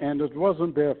 And it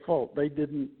wasn't their fault. They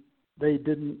didn't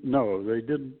know. They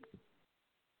didn't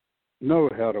know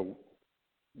how to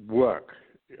work,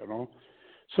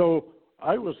 So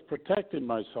I was protecting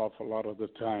myself a lot of the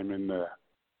time in there,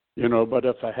 but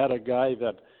if I had a guy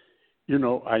that,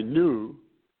 I knew,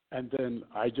 and then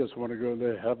I just want to go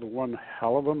there, have one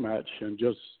hell of a match and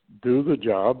just do the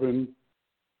job and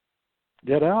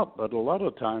get out. But a lot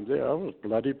of times, I was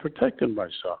bloody protecting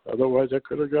myself. Otherwise, I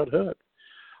could have got hurt.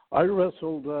 I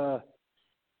wrestled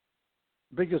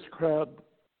biggest crowd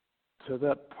to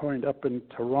that point up in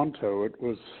Toronto. It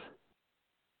was,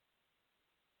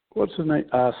 what's his name?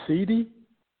 Arcidi?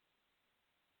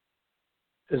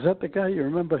 Is that the guy? You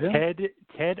remember him?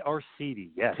 Ted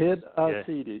Arcidi, yes. Ted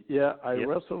Arcidi, yeah. I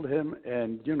wrestled him,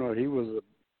 and, he was a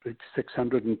big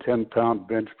 610-pound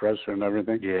bench presser and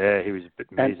everything. Yeah, he was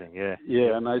amazing,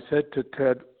 Yeah, and I said to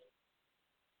Ted,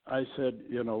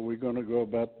 we're going to go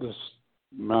about this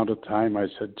amount of time. I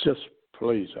said, just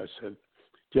please,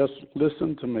 just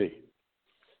listen to me.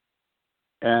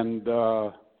 And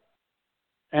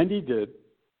he did.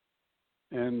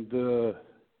 And,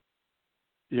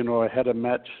 I had a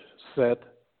match set,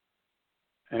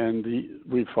 and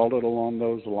we followed along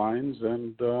those lines,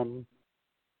 and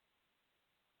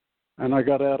I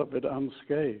got out of it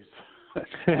unscathed.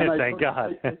 Thank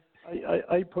God.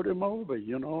 I put him over,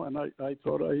 and I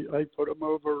thought I put him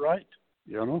over right,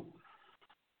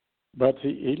 But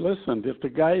he listened. If the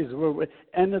guys were,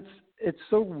 and it's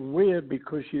so weird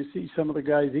because you see some of the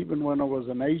guys, even when I was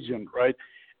an agent, right?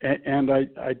 And I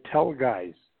tell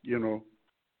guys,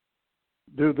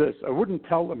 do this. I wouldn't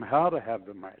tell them how to have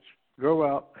the match. Go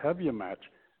out, have your match,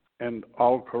 and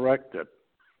I'll correct it,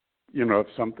 if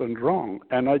something's wrong.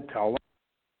 And I'd tell them,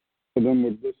 some of them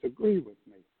would disagree with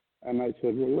me. And I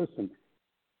said, well, listen,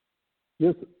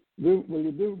 will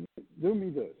you do me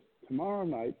this? Tomorrow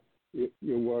night,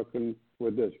 you're working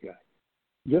with this guy.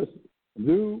 Just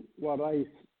do what I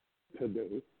to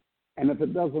do, and if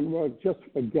it doesn't work, just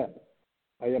forget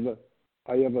I ever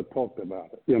talked about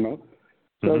it.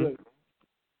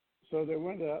 So they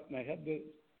went out and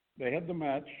they had the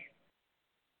match,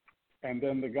 and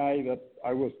then the guy that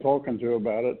I was talking to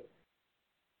about it,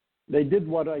 they did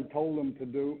what I told them to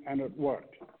do, and it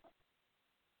worked.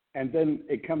 And then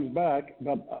it comes back,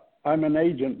 but I'm an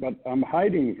agent, but I'm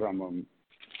hiding from them.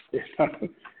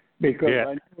 Because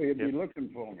I knew he'd be looking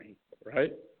for me,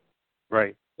 right?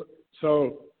 Right.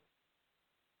 So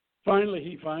finally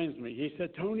he finds me. He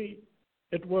said, Tony,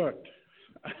 it worked.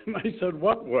 And I said,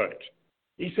 what worked?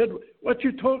 He said, what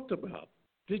you talked about.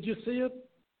 Did you see it?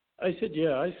 I said,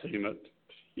 yeah, I seen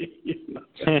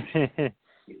it.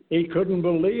 He couldn't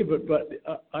believe it, but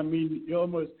you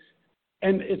almost,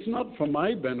 and it's not for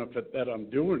my benefit that I'm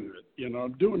doing it.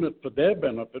 I'm doing it for their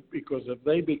benefit, because if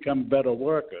they become better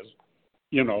workers,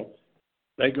 they're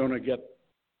going to get,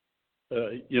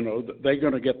 they're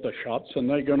going to get the shots and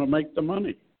they're going to make the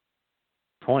money.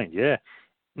 Point, yeah.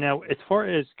 Now, as far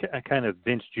as kind of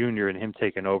Vince Jr. and him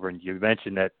taking over, and you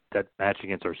mentioned that match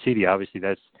against Arcidi, obviously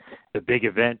that's the big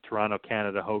event, Toronto,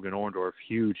 Canada, Hogan, Orndorff,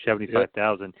 huge,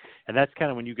 75,000. And that's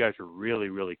kind of when you guys were really,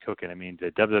 really cooking. I mean,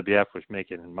 the WWF was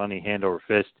making money hand over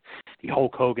fist, the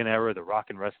Hulk Hogan era, the Rock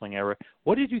and Wrestling era.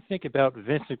 What did you think about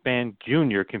Vince McMahon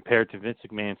Jr. compared to Vince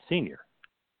McMahon Sr.?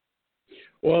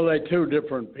 Well, they're two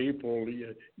different people,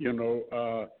 when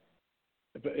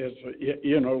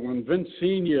Vince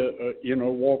Sr.,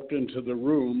 walked into the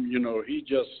room, he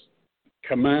just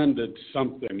commanded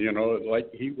something,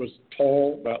 like he was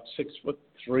tall, about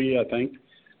 6'3", I think.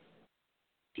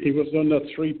 He was in a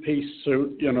three-piece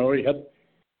suit, he had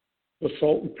the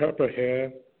salt and pepper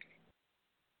hair,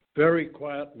 very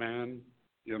quiet man,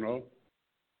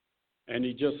 and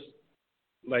he just,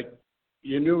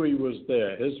 you knew he was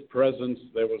there. His presence,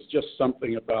 there was just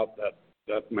something about that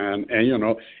man,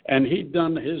 and and he'd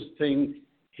done his thing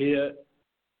here,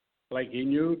 he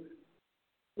knew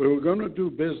we were going to do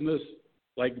business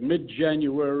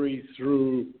mid-January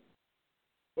through,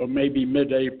 or maybe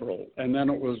mid-April, and then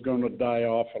it was going to die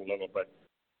off a little bit,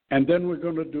 and then we're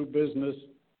going to do business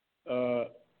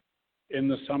in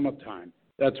the summertime.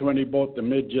 That's when he bought the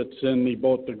midgets in, he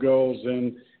bought the girls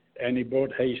in, and he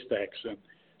bought haystacks in.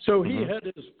 So he had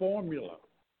his formula,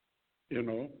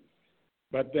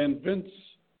 But then Vince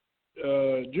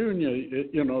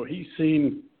Jr., he's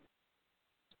seen,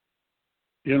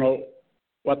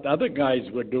 what the other guys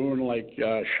were doing,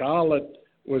 Charlotte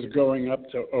was going up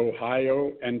to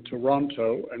Ohio and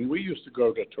Toronto, and we used to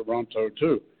go to Toronto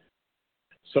too.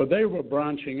 So they were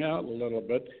branching out a little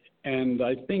bit, and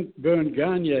I think Vern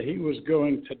Gagne, he was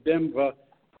going to Denver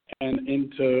and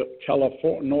into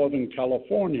Northern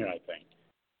California, I think.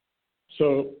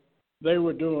 So they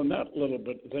were doing that little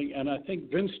bit thing, and I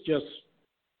think Vince just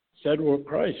said, well,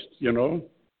 Christ,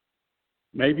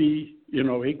 maybe,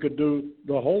 he could do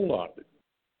the whole lot.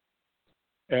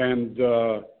 And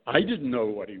I didn't know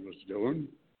what he was doing.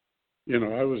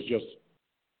 I was just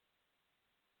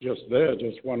there,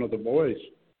 just one of the boys.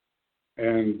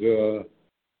 And,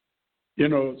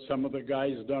 some of the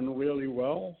guys done really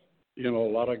well. A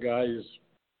lot of guys,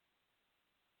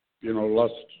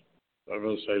 lost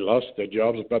their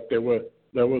jobs, but there was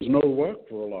no work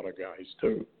for a lot of guys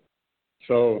too.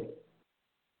 So,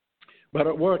 but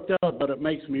it worked out. But it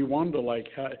makes me wonder,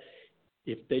 how,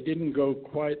 if they didn't go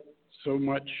quite so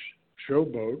much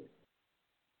showboat,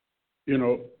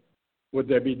 would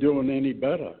they be doing any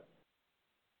better?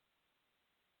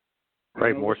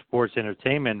 Right, more sports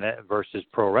entertainment versus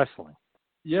pro wrestling.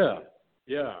 Yeah.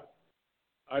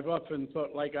 I've often thought,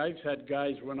 I've had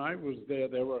guys, when I was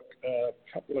there were a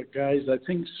couple of guys, I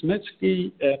think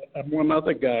Snitsky and one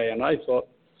other guy, and I thought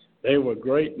they were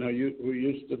great. Now, we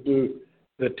used to do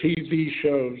the TV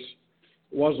shows,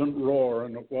 wasn't Raw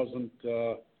and it wasn't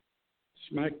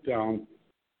SmackDown.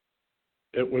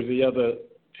 It was the other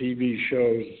TV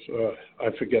shows, I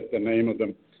forget the name of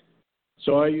them.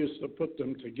 So I used to put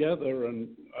them together, and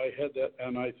I had that,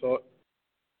 and I thought,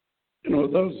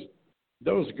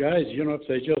 those guys, if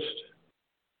they just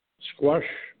squash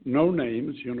no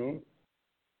names,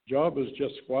 jobbers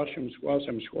just squash them,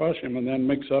 and then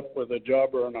mix up with a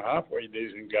jobber and a halfway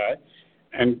decent guy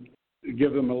and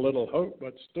give them a little hope,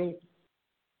 but still,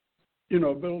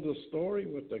 build a story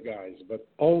with the guys, but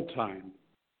old time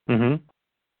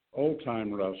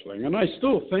wrestling. And I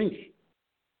still think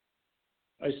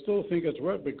it's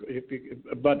worth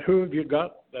it, but who have you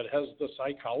got that has the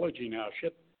psychology now?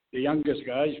 Shit. The youngest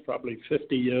guy is probably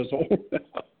 50 years old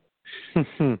now.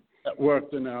 That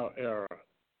worked in our era,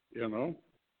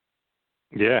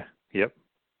 Yeah. Yep.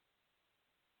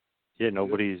 Yeah.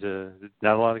 Nobody's.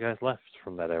 Not a lot of guys left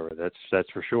from that era.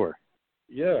 That's for sure.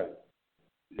 Yeah.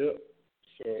 So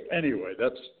anyway,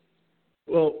 that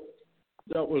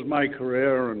was my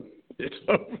career, and it's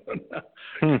over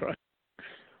now.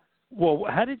 Well,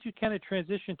 how did you kind of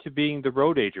transition to being the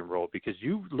road agent role? Because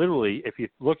you literally, if you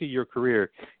look at your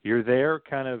career, you're there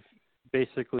kind of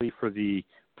basically for the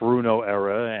Bruno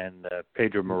era and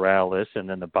Pedro Morales, and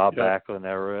then the Bob Backlund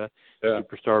era,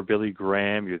 Superstar Billy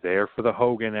Graham. You're there for the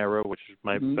Hogan era, which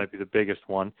might be the biggest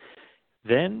one.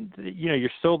 Then,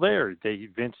 you're still there.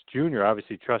 Vince Jr.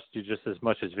 obviously trusts you just as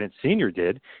much as Vince Sr.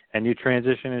 did, and you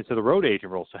transition into the road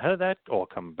agent role. So how did that all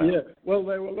come about? Yeah, well,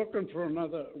 they were looking for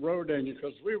another road agent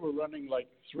because we were running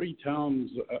 3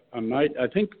 towns a night, I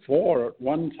think 4 at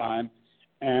one time,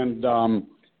 and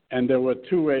there were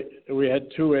we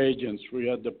had 2 agents. We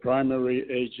had the primary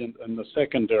agent and the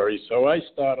secondary. So I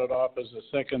started off as a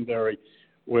secondary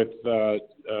with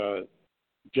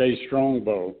Jay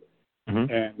Strongbow.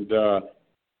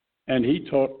 And he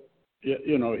taught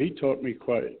me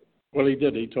quite well.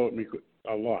 He taught me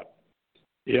a lot.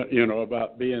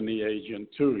 About being the agent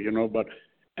too. But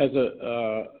as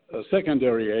a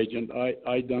secondary agent,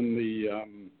 I done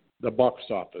the box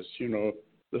office.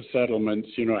 The settlements.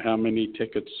 How many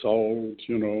tickets sold.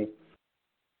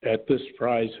 At this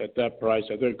price, at that price.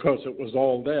 Of course, it was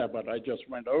all there, but I just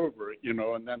went over it.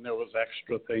 And then there was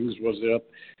extra things.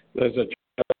 There's a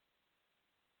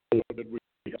did we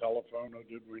use a telephone or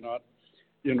did we not?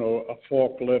 A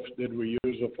forklift. Did we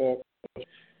use a forklift?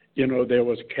 There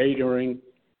was catering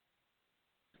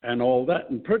and all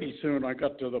that. And pretty soon I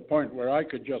got to the point where I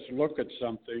could just look at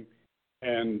something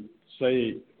and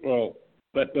say, well,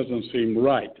 that doesn't seem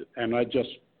right. And I just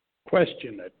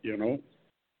question it,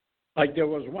 Like there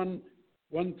was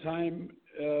one time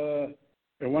in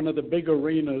one of the big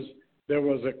arenas, there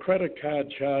was a credit card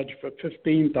charge for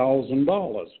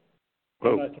 $15,000.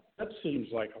 And I thought, that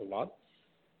seems like a lot.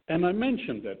 And I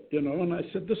mentioned it, and I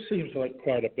said, this seems like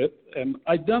quite a bit. And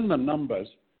I'd done the numbers,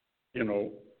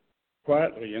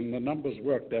 quietly, and the numbers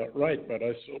worked out right, but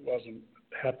I still wasn't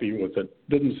happy with it.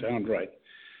 Didn't sound right.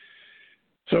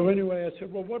 So anyway, I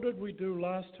said, well, what did we do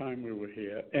last time we were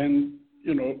here? And,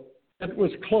 it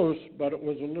was close, but it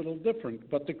was a little different.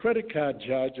 But the credit card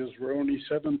charges were only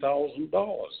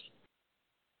 $7,000.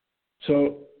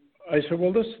 So I said,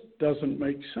 well, this doesn't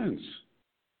make sense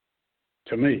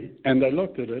to me. And I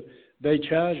looked at it. They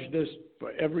charged this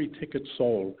for every ticket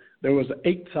sold. There was an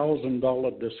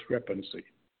 $8,000 discrepancy.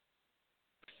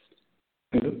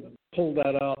 And I pulled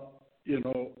that out,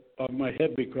 of my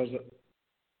head because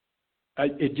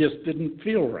it just didn't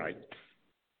feel right.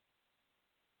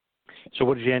 So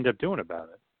what did you end up doing about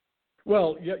it?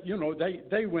 Well,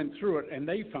 they went through it and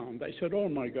they said, oh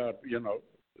my God,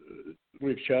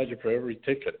 we've charged you for every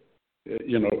ticket,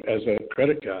 as a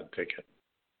credit card ticket.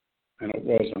 And it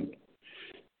wasn't.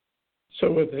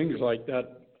 So with things like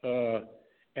that,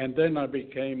 and then I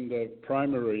became the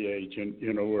primary agent,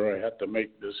 where I had to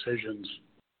make decisions.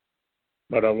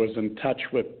 But I was in touch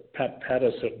with Pat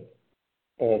Patterson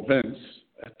or Vince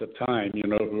at the time,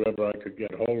 whoever I could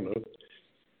get hold of.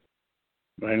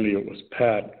 Mainly it was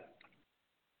Pat.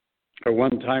 At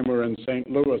one time we were in St.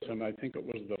 Louis, and I think it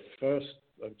was the 1st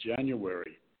of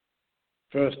January,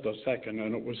 1st or 2nd,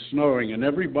 and it was snowing, and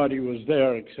everybody was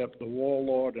there except the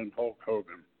Warlord and Hulk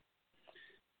Hogan.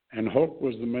 And Hulk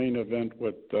was the main event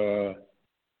with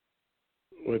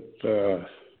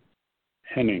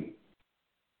Hennig.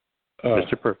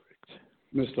 Mr. Perfect.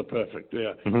 Mr. Perfect,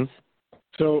 yeah. Mm-hmm.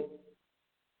 So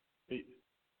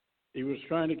he was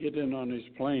trying to get in on his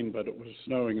plane, but it was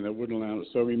snowing and they wouldn't allow it.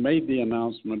 So he made the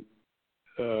announcement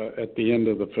at the end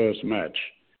of the first match.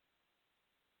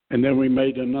 And then we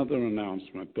made another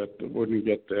announcement that wouldn't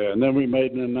get there. And then we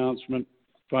made an announcement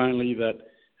finally that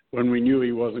when we knew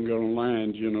he wasn't going to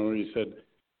land, he said,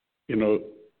 we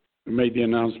made the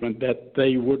announcement that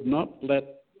they would not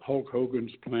let Hulk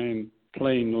Hogan's plane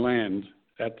land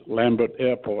at Lambert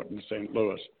Airport in St.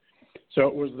 Louis. So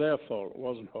it was their fault. It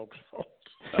wasn't Hulk's fault.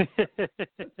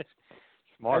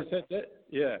 Smart. I said that.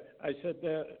 Yeah, I said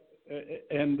that.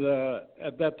 And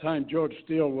at that time, George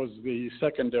Steele was the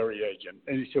secondary agent.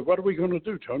 And he said, what are we going to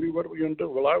do, Tony? What are we going to do?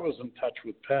 Well, I was in touch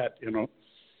with Pat,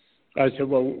 I said,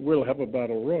 well, we'll have a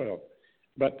battle royal.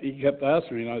 But he kept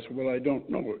asking me, and I said, well, I don't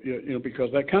know,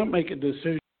 because I can't make a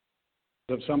decision.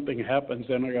 If something happens,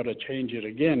 then I got to change it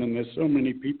again. And there's so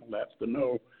many people that have to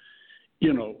know,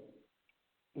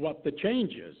 what the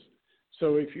change is.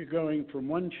 So if you're going from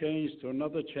one change to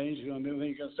another change, and then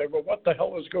you can say, well, what the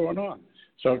hell is going on?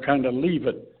 So I kind of leave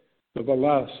it to the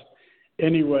last.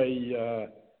 Anyway,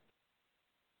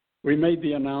 we made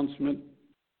the announcement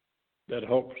that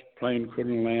Hulk's plane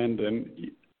couldn't land, and,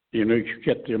 you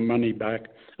get your money back.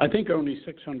 I think only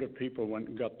 600 people went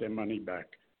and got their money back.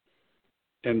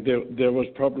 And there was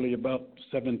probably about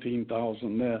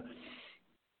 17,000 there.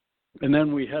 And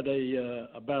then we had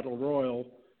a battle royal,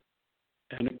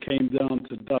 and it came down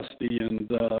to Dusty and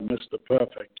Mr.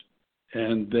 Perfect.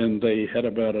 And then they had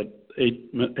about an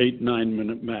 9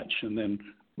 minute match, and then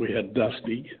we had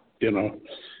Dusty,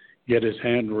 get his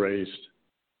hand raised.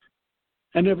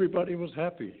 And everybody was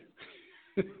happy.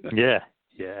 Yeah,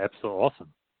 absolutely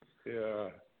awesome. Yeah.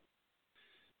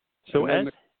 So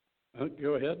Ed?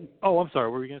 Go ahead. Oh, I'm sorry.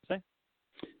 What were you going to say?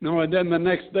 No, and then the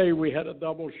next day we had a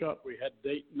double shot. We had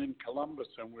Dayton and Columbus,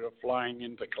 and we were flying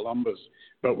into Columbus,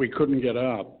 but we couldn't get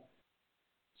out.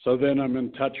 So then I'm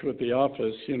in touch with the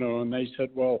office, and they said,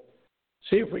 well,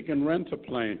 see if we can rent a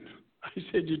plane. I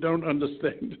said, you don't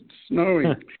understand. It's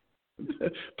snowing.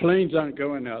 Planes aren't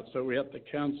going out, so we had to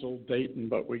cancel Dayton,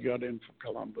 but we got in for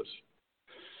Columbus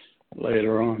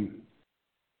later on.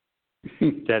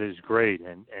 That is great.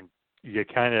 And you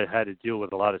kind of had to deal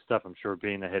with a lot of stuff. I'm sure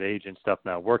being the head agent, stuff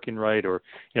not working right, or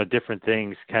different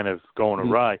things kind of going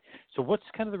awry. So what's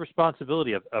kind of the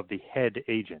responsibility of the head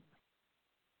agent?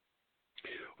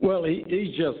 Well,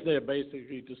 he's just there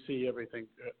basically to see everything,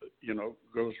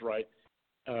 goes right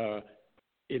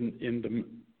in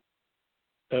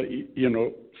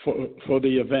the, for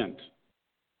the event.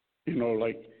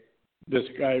 Like this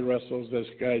guy wrestles, this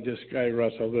guy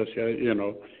wrestles, this guy,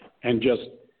 and just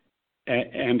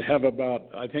and have about,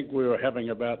 I think we were having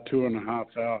about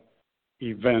 2.5 hour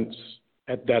events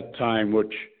at that time,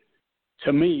 which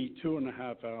to me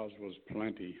 2.5 hours was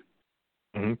plenty.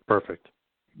 Perfect.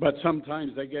 But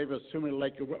sometimes they gave us too many.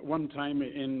 Like one time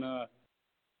in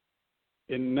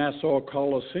Nassau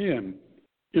Coliseum,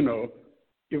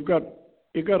 you've got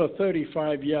a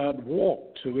 35-yard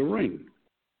walk to the ring,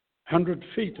 100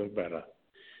 feet or better,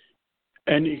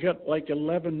 and you got like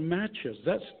 11 matches.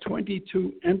 That's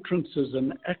 22 entrances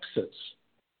and exits,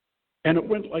 and it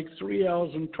went like 3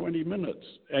 hours and 20 minutes.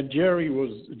 And Jerry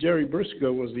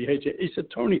Briscoe was the head. He said,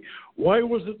 "Tony, why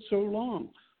was it so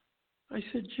long?" I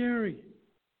said, "Jerry,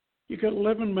 you got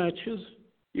 11 matches.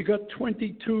 You got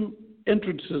 22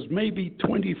 entrances, maybe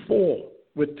 24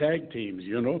 with tag teams,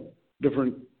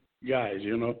 different guys,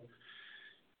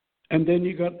 And then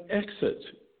you got exits.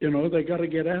 They got to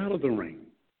get out of the ring.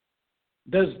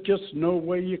 There's just no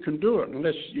way you can do it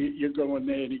unless you go in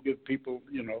there and you give people,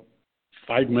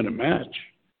 5-minute match,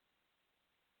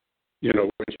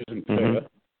 which isn't fair.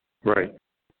 Right.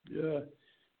 Yeah.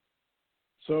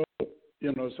 So,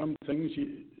 some things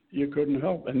you couldn't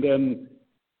help. And then,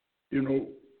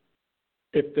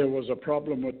 if there was a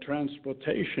problem with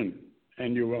transportation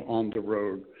and you were on the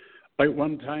road. Like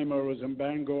one time I was in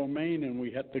Bangor, Maine, and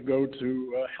we had to go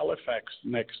to Halifax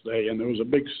next day, and there was a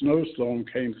big snowstorm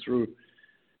came through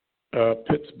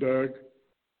Pittsburgh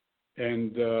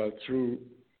and through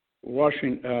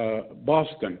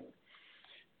Boston.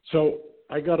 So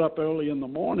I got up early in the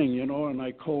morning, and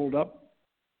I called up.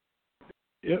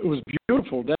 It was a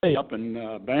beautiful day up in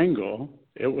Bangor.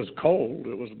 It was cold.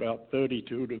 It was about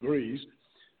 32 degrees,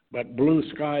 but blue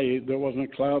sky. There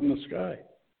wasn't a cloud in the sky.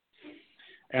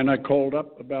 And I called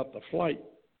up about the flight,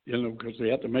 because we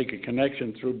had to make a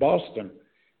connection through Boston.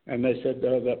 And they said,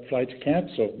 that flight's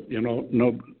canceled,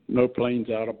 no planes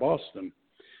out of Boston.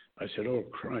 I said, oh,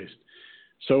 Christ.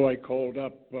 So I called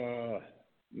up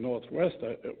Northwest.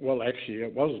 Actually,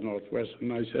 it was Northwest.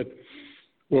 And I said,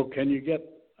 well, can you get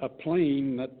a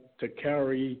plane to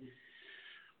carry,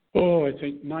 I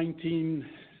think 19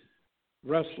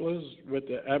 wrestlers with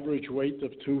the average weight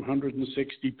of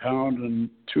 260 pounds and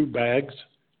 2 bags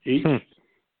each?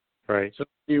 Right. So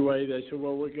anyway, they said,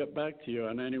 well, we'll get back to you.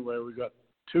 And anyway, we got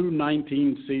 2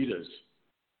 19-seaters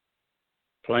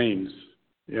planes,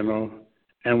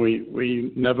 and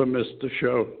we never missed the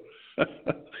show.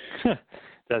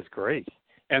 That's great.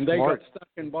 And they got stuck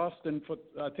in Boston for,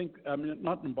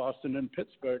 not in Boston, in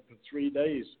Pittsburgh for 3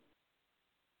 days.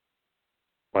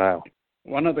 Wow.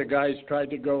 One of the guys tried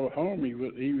to go home. He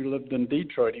lived in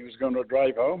Detroit. He was going to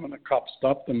drive home, and the cop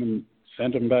stopped him and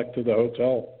sent him back to the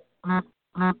hotel.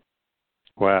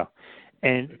 Wow.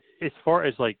 And as far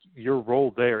as like your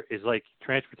role there is like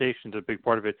transportation is a big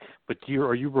part of it, but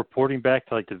are you reporting back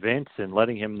to like to Vince and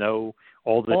letting him know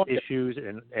all the issues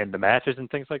and the matches and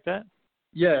things like that?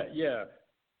 Yeah.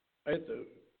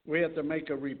 We had to make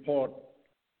a report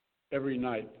every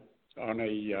night on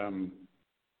a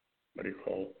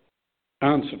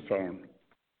answer phone.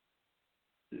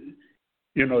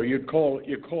 You'd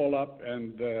call up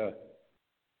and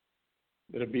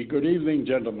it'd be, good evening,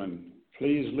 gentlemen.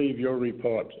 Please leave your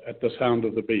report at the sound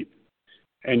of the beep.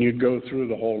 And you'd go through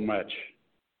the whole match.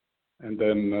 And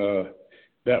then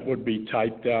that would be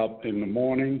typed out in the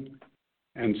morning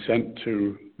and sent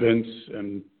to Vince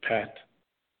and Pat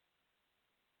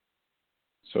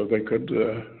so they could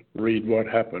read what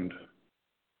happened.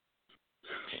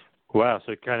 Wow,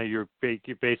 so kind of you're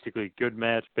basically good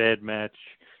match, bad match,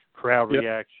 crowd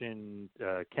reaction,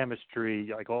 chemistry,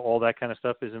 like all that kind of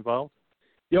stuff is involved?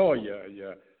 Oh,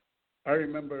 yeah. I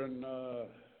remember in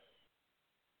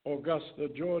Augusta,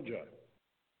 Georgia,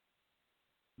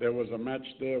 there was a match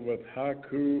there with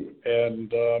Haku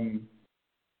and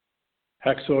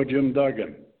Hacksaw Jim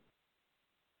Duggan.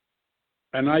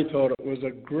 And I thought it was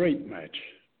a great match.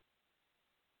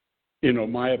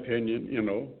 My opinion,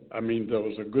 there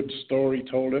was a good story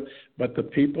told it, but the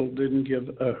people didn't give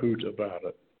a hoot about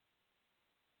it.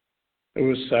 It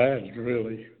was sad,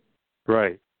 really.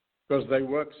 Right. Because they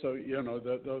work so,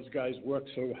 those guys work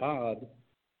so hard,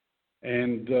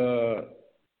 and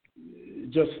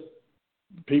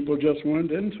people just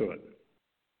weren't into it.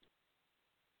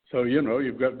 So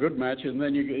you've got good matches, and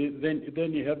then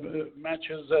you have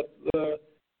matches that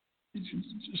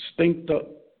stink to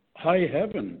high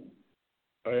heaven,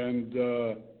 and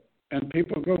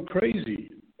people go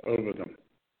crazy over them.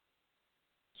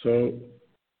 So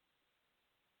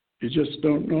you just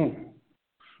don't know.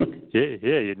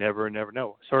 Yeah, you never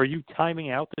know. So are you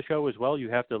timing out the show as well? You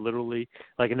have to literally,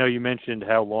 like I know you mentioned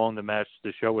how long the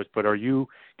show was, but are you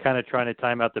kind of trying to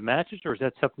time out the matches, or is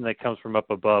that something that comes from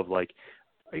up above? Like,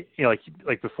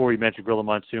 like before you mentioned Gorilla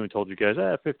Monsoon told you guys,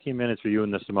 15 minutes for you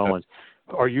and the Samoans.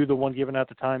 Are you the one giving out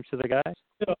the times to the guys?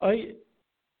 Yeah, I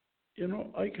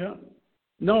can't.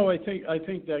 No, I think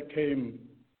that came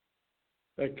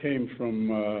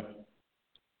from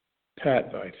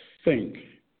Pat, I think,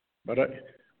 but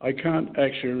I can't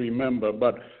actually remember.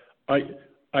 But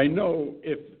I know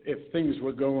if things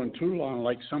were going too long,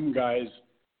 like some guys,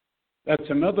 that's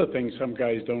another thing some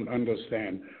guys don't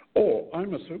understand. Oh,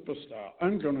 I'm a superstar.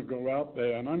 I'm going to go out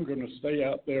there and I'm going to stay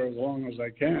out there as long as I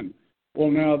can.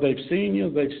 Well, now they've seen you.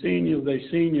 Now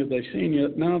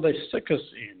they're sick of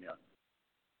seeing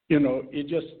you.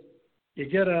 You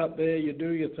get out there, you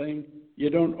do your thing. You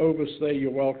don't overstay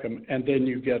your welcome, and then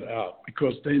you get out,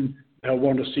 because then they'll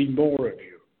want to see more of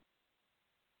you.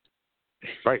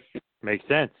 Right. Makes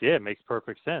sense. Yeah, it makes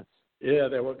perfect sense. Yeah,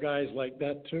 there were guys like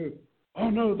that too. Oh,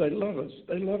 no, they love us.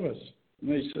 And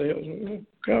they say, oh,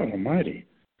 God almighty.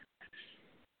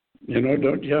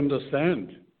 Don't you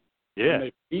understand? Yeah.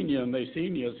 When they've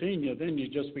seen you, then you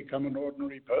just become an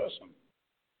ordinary person.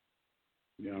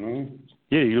 Yeah,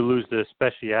 you lose the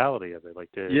speciality of it.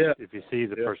 If you see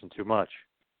the person too much.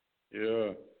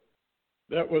 Yeah.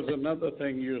 That was another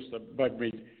thing used to bug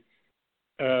me.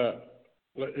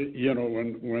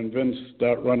 When Vince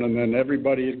started running, then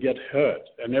everybody would get hurt,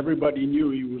 and everybody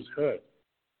knew he was hurt.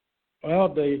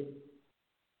 Well,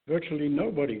 virtually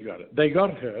nobody got it. They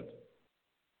got hurt,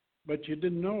 but you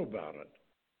didn't know about it,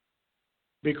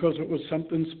 because it was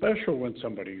something special when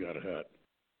somebody got hurt.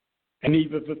 And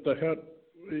even if the hurt,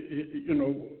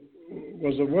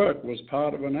 was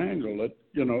part of an angle,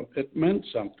 it meant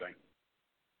something.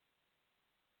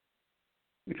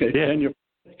 Okay, yeah.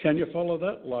 Can you follow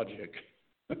that logic?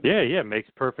 Yeah, makes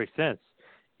perfect sense.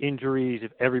 Injuries,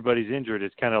 if everybody's injured,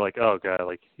 it's kind of like, oh, God,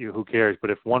 who cares? But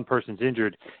if one person's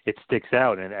injured, it sticks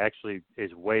out, and it actually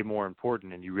is way more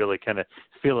important, and you really kind of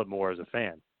feel it more as a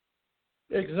fan.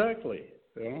 Exactly.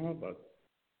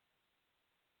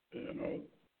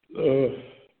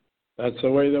 That's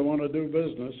the way they want to do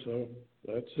business, so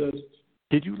that's it.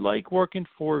 Did you like working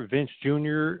for Vince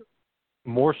Jr.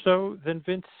 more so than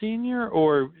Vince Sr.,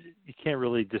 or you can't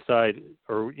really decide,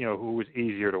 or who was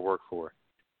easier to work for?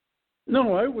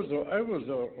 No, I was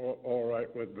all right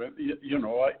with Vince.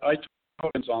 I talk to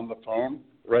Vince on the phone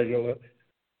regular,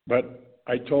 but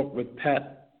I talked with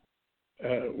Pat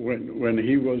when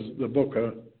he was the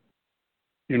booker,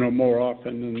 more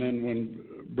often, and then when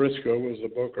Briscoe was the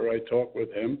booker, I talked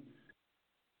with him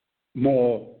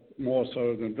more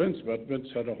so than Vince. But Vince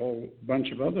had a whole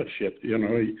bunch of other shit, he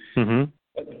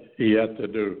had to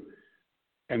do,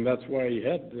 and that's why he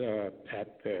had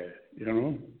Pat there.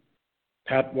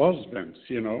 Pat was Vince,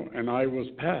 and I was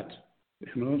Pat,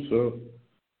 so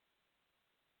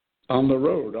on the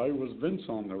road, I was Vince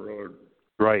on the road.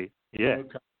 Right. Yeah.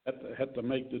 Had to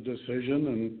make the decision,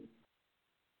 and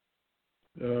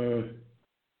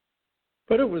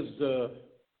but it was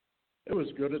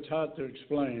good. It's hard to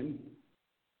explain.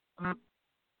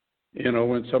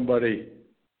 When somebody,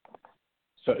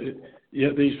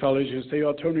 these fellows you say,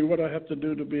 "Oh, Tony, what do I have to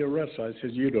do to be a wrestler?" I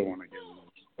said, "You don't want to get one."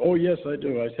 "Oh, yes, I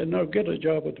do." I said, "No, get a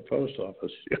job at the post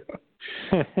office."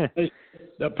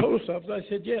 The post office. I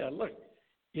said, "Yeah, look,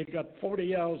 you got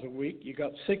 40 hours a week. You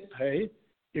got sick pay.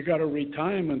 You got a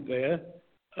retirement there.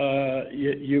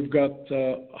 You've got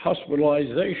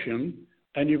hospitalization,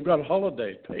 and you've got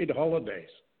paid holidays.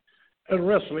 As a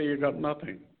wrestler, you got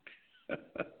nothing."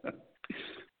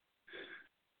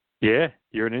 Yeah,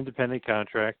 you're an independent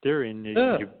contractor, and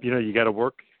you got to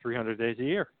work 300 days a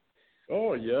year.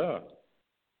 Oh yeah,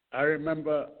 I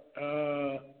remember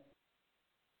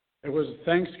it was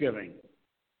Thanksgiving,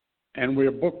 and we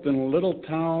were booked in a little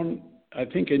town. I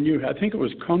think it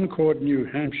was Concord, New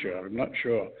Hampshire. I'm not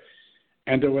sure.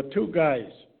 And there were two guys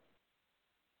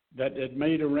that had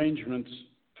made arrangements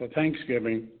for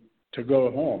Thanksgiving to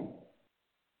go home.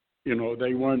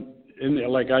 They weren't in there.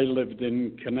 Like I lived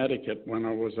in Connecticut when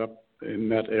I was up in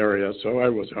that area, so I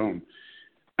was home.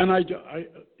 And I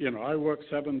worked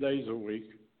 7 days a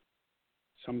week,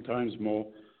 sometimes more.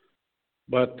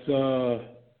 But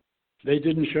they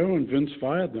didn't show, and Vince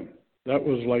fired them. That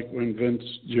was like when Vince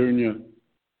Jr.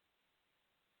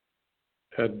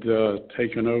 had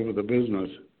taken over the business.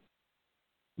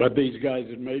 But these guys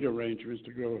had made arrangements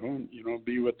to go home,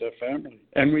 be with their family.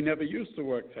 And we never used to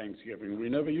work Thanksgiving. We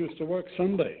never used to work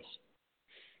Sundays.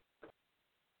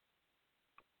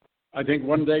 I think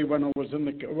one day when I was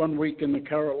 1 week in the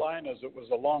Carolinas, it was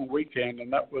a long weekend,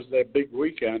 and that was their big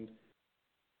weekend.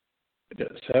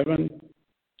 7,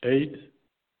 8,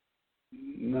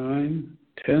 9,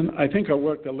 10. I think I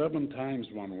worked 11 times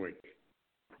 1 week.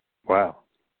 Wow.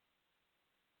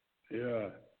 Yeah.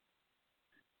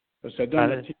 I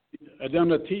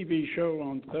done a TV show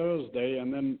on Thursday,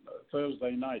 and then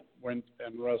Thursday night went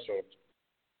and wrestled,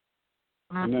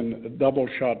 and then a double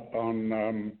shot on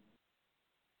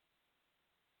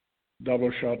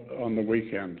the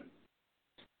weekend.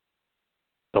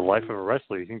 The life of a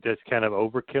wrestler. You think that's kind of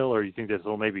overkill, or you think that's a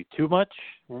little maybe too much,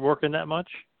 working that much?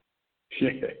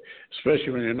 Yeah,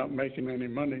 especially when you're not making any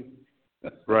money.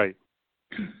 Right.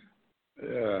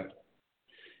 Yeah.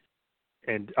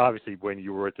 And obviously, when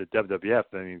you were at the WWF,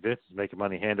 I mean, Vince was making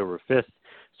money hand over fist.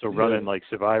 So running like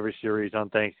Survivor Series on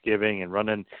Thanksgiving and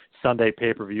running Sunday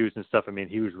pay-per-views and stuff, I mean,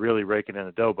 he was really raking in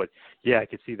the dough. But, yeah, I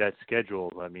could see that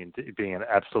schedule, I mean, being an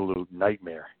absolute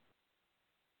nightmare.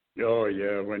 Oh,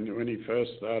 yeah. When he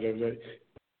first started,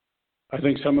 I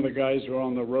think some of the guys were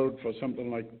on the road for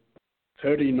something like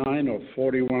 39 or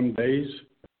 41 days,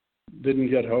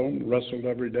 didn't get home, wrestled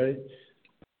every day.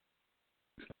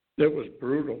 It was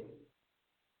brutal.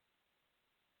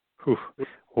 Whew.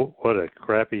 What a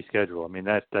crappy schedule. I mean,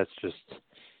 that's just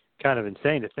kind of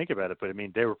insane to think about it. But, I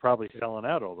mean, they were probably selling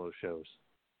out all those shows.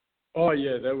 Oh,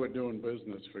 yeah, they were doing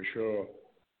business for sure.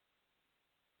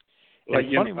 Like,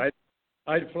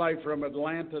 I'd fly from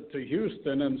Atlanta to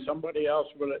Houston, and somebody else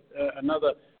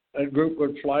another group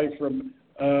would fly from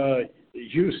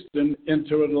Houston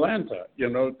into Atlanta,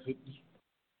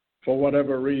 for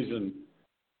whatever reason.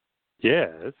 Yeah,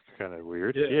 that's kind of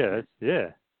weird. Yeah.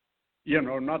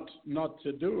 Not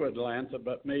to do Atlanta,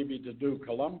 but maybe to do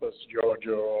Columbus,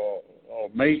 Georgia, or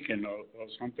Macon, or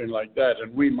something like that.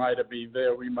 And we might have been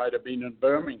there. We might have been in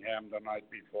Birmingham the night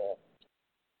before.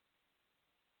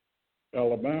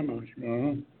 Alabama.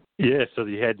 Yeah, so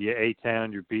you had your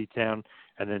A-town, your B-town,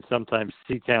 and then sometimes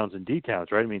C-towns and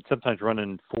D-towns, right? I mean, sometimes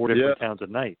running 4 different towns a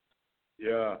night.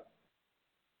 Yeah.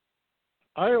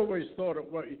 I always thought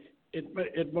it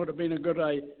would have been a good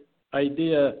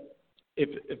idea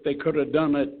if they could have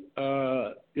done it,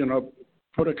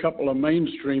 put a couple of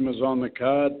mainstreamers on the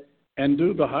card and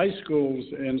do the high schools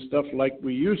and stuff like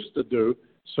we used to do,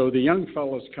 so the young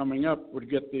fellas coming up would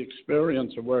get the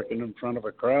experience of working in front of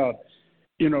a crowd,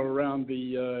 around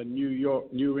the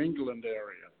New England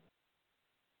area,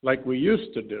 like we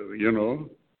used to do,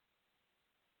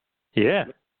 Yeah,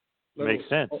 makes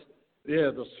sense.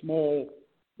 Yeah, the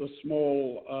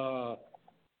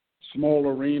small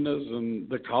arenas and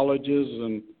the colleges,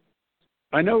 and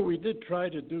I know we did try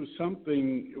to do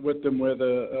something with them where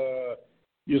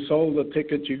you sold the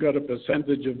tickets, you got a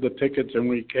percentage of the tickets, and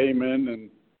we came in and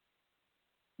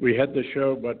we had the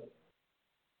show, but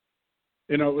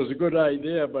it was a good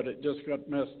idea, but it just got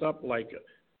messed up. Like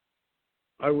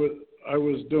I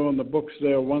was doing the books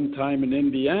there one time in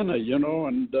Indiana,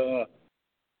 and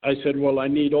I said, well, I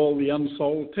need all the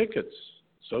unsold tickets,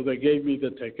 so they gave me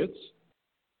the tickets.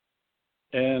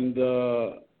 And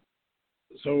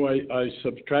so I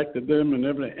subtracted them and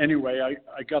everything. Anyway,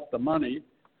 I got the money.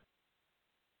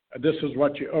 This is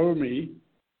what you owe me,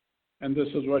 and this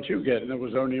is what you get. And it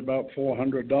was only about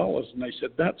 $400. And they said,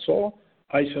 that's all?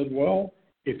 I said, well,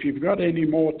 if you've got any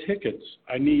more tickets,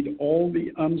 I need all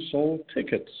the unsold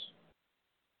tickets.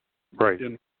 Right.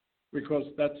 Because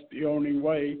that's the only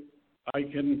way I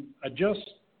can adjust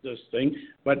this thing.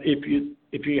 But if you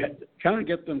can't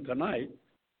get them tonight,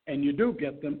 and you do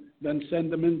get them, then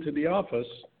send them into the office,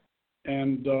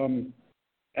 and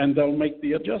they'll make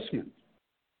the adjustment.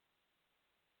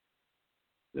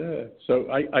 Yeah. So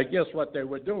I guess what they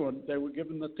were doing, they were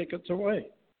giving the tickets away.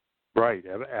 Right.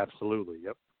 Absolutely.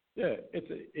 Yep. Yeah.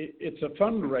 It's a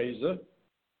fundraiser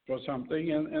for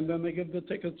something, and then they give the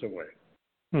tickets away.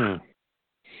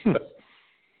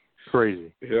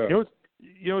 Crazy. Yeah.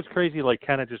 It's crazy. Like,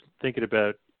 kind of just thinking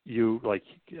about you, like,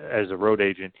 as a road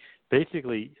agent.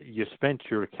 Basically, you spent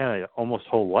your kind of almost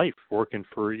whole life working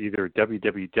for either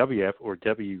WWF or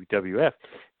WWF,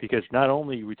 because not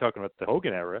only are we talking about the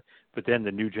Hogan era, but then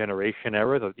the New Generation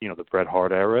era, the Bret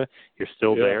Hart era, you're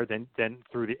still there. Then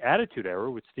through the Attitude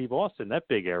era with Steve Austin, that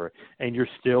big era, and you're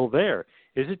still there.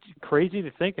 Is it crazy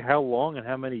to think how long and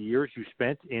how many years you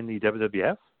spent in the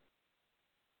WWF?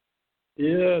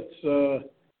 Yeah, it's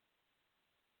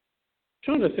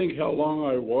trying to think how long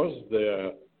I was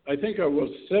there. I think I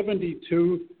was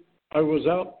 72. I was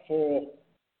out for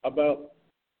about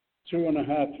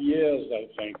 2.5 years, I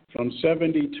think, from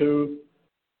 72.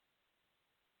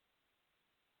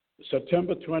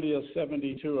 September 20th,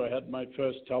 72, I had my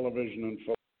first television in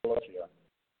Philadelphia.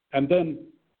 And then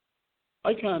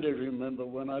I can't even remember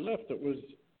when I left. It was,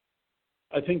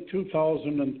 I think,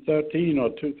 2013 or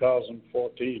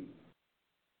 2014.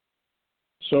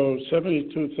 So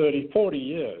 72, 30, 40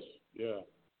 years, yeah.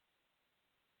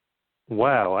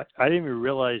 Wow, I didn't even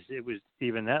realize it was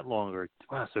even that longer.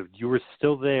 Wow, so you were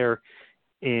still there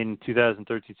in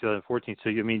 2013, 2014. So,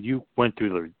 I mean, you went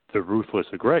through the Ruthless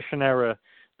Aggression era,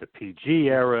 the PG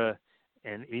era,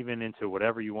 and even into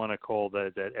whatever you want to call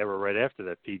that era right after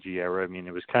that PG era. I mean,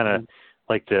 it was kind of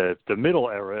like the middle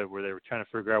era where they were trying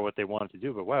to figure out what they wanted to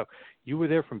do. But, wow, you were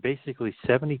there from basically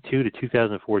 72 to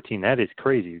 2014. That is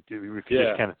crazy if you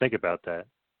just kind of think about that.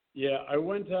 Yeah, I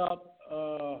went out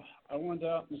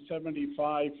in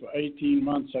 75 for 18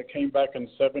 months. I came back in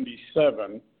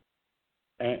 77.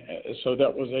 So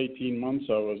that was 18 months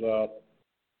I was out.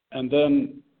 And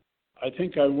then I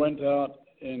think I went out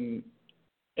in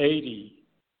 80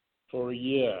 for a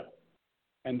year,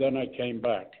 and then I came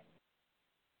back.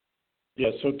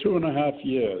 Yeah, so 2.5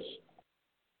 years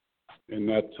in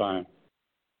that time.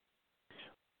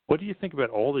 What do you think about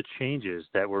all the changes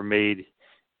that were made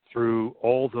through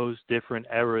all those different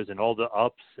eras and all the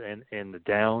ups and the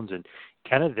downs and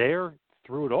kind of there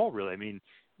through it all, really? I mean,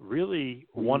 really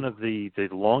one of the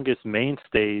longest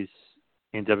mainstays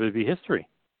in WWE history.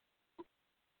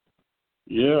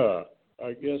 Yeah,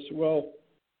 I guess. Well,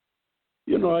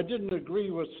 you know, I didn't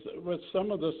agree with some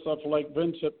of the stuff like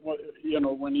Vincent. You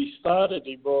know, when he started,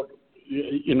 he brought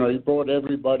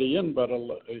everybody in, but a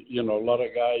lot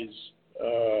of guys.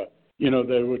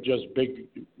 They were just big,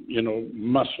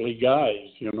 muscly guys.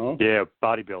 Yeah,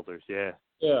 bodybuilders. Yeah.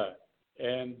 Yeah,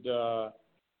 and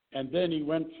then he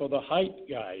went for the height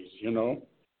guys.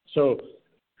 So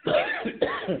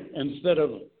instead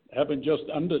of having just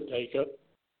Undertaker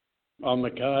on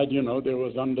the card, there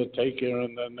was Undertaker,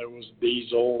 and then there was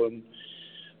Diesel, and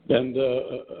then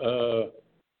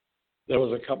there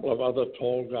was a couple of other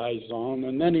tall guys on,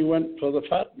 and then he went for the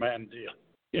Fat Man deal.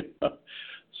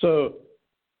 So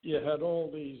you had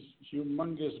all these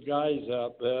humongous guys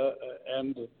out there,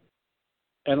 and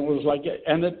it was like,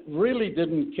 and it really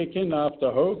didn't kick in after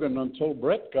Hogan until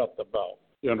Bret got the belt,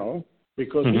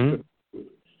 because he could,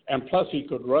 and plus he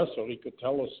could wrestle, he could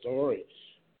tell a story.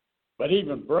 But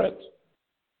even Bret,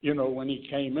 when he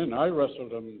came in, I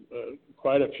wrestled him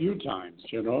quite a few times,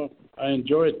 I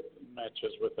enjoyed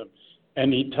matches with him,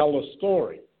 and he'd tell a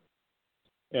story.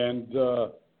 And,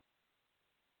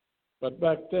 but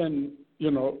back then,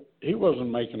 he wasn't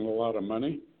making a lot of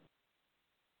money.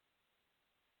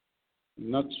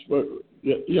 And that's what,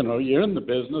 you're in the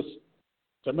business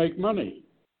to make money.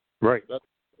 Right.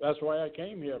 That's why I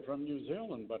came here from New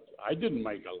Zealand, but I didn't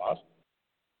make a lot.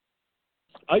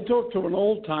 I talked to an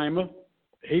old timer.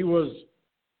 He was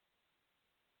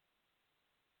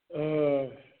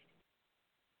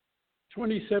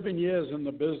 27 years in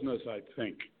the business, I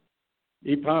think.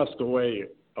 He passed away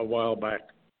a while back.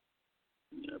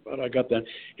 Yeah, but I got that.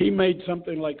 He made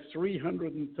something like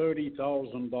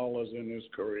 $330,000 in his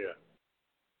career.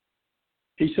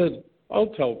 He said, I'll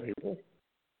tell people.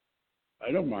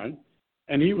 I don't mind.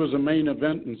 And he was a main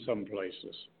event in some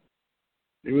places.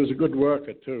 He was a good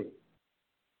worker, too.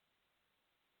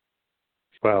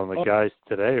 Well, the guys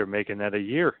today are making that a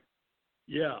year.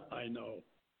 Yeah, I know.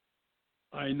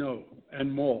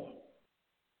 And more.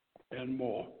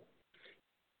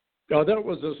 Now, that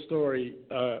was a story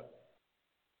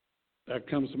that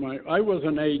comes to mind. I was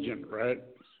an agent, right?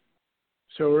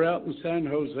 So we're out in San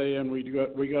Jose, and we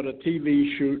got a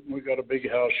TV shoot, and we got a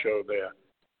big house show there.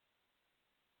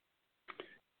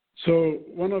 So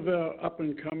one of our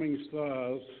up-and-coming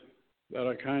stars that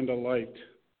I kind of liked,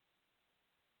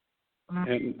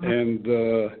 and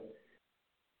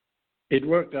it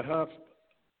worked a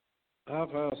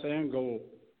half-house angle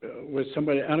with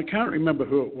somebody, and I can't remember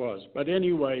who it was, but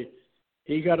anyway,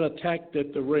 he got attacked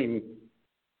at the ring,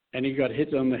 and he got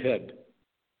hit on the head.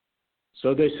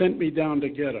 So they sent me down to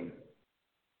get him.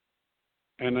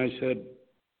 And I said,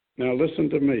 now listen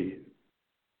to me.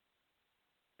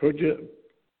 Put your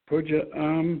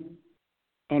arm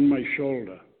on my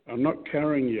shoulder. I'm not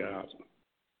carrying you out.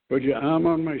 Put your arm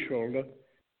on my shoulder.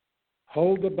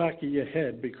 Hold the back of your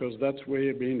head because that's where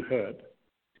you're being hurt.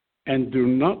 And do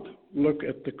not look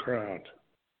at the crowd.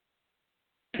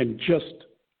 And just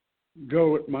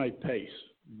go at my pace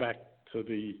back to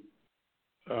the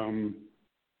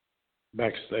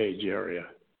backstage area,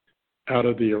 out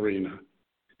of the arena.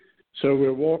 So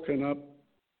we're walking up.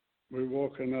 We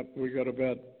got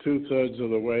about 2/3 of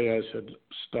the way. I said,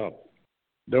 stop.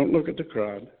 Don't look at the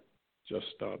crowd. Just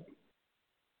stop.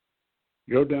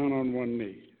 Go down on one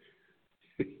knee.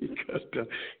 He goes down.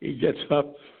 He gets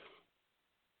up.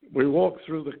 We walk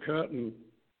through the curtain,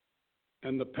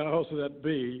 and the powers that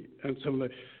be, and some of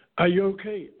the, are you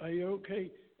okay? Are you okay?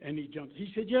 And he jumped.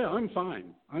 He said, yeah, I'm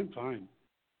fine. I'm fine.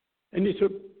 And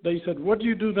they said, what do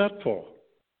you do that for?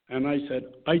 And I said,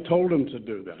 I told him to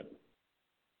do that.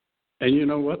 And you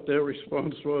know what their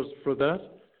response was for that?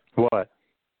 What?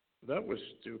 That was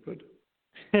stupid.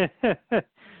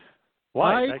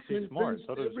 Why? I Actually smart.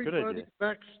 So it was a good idea. Everybody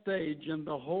backstage in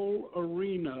the whole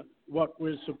arena what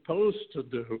we're supposed to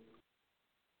do.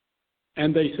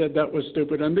 And they said that was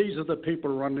stupid. And these are the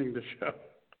people running the show.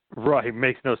 Right.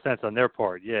 Makes no sense on their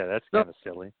part. Yeah, that's kind of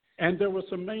silly. And there were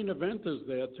some main eventers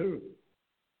there, too.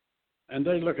 And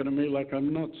they looking at me like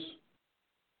I'm nuts.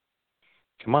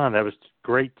 Come on, that was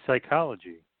great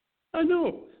psychology. I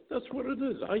know. That's what it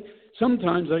is.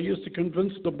 Sometimes I used to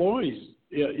convince the boys,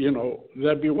 you know,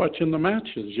 they'd be watching the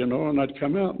matches, you know, and I'd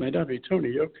come out and they'd be, Tony,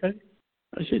 you okay?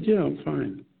 I said, yeah, I'm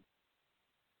fine.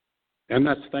 And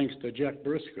that's thanks to Jack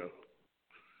Briscoe.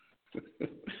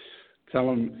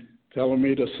 telling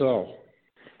me to sell.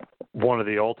 One of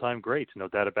the all-time greats, no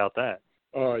doubt about that.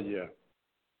 Oh, yeah.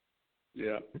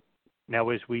 Yeah. Now,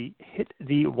 as we hit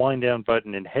the wind-down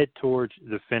button and head towards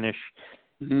the finish,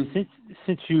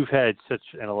 since you've had such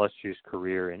an illustrious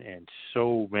career and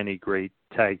so many great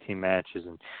tag team matches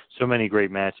and so many great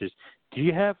matches, do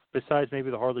you have, besides maybe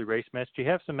the Harley Race match, do you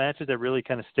have some matches that really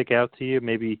kind of stick out to you?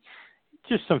 Maybe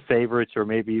just some favorites or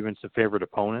maybe even some favorite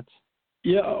opponents?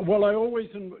 Yeah, well, I always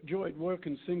enjoyed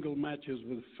working single matches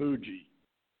with Fuji.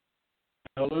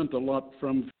 I learned a lot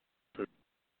from Fuji.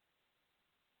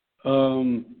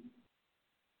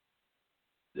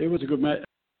 It was a good match.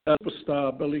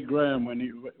 Superstar Billy Graham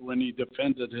when he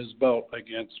defended his belt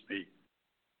against me.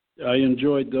 I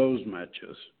enjoyed those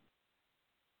matches.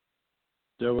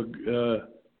 There were,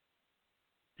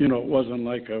 you know, it wasn't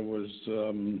like I was,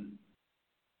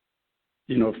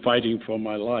 you know, fighting for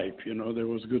my life. You know, there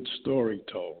was good story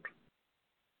told.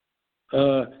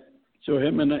 So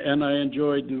him and I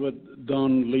enjoyed with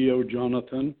Don Leo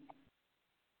Jonathan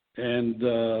and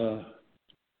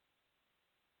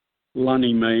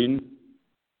Lonnie Main.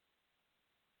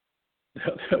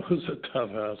 That was a tough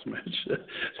house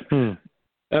match.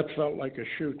 That felt like a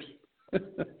shoot.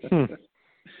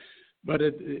 But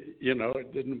you know,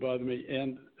 it didn't bother me.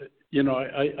 And, you know,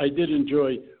 I did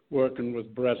enjoy working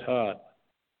with Bret Hart.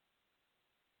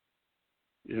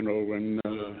 You know,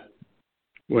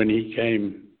 when he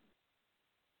came,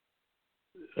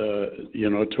 you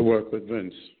know, to work with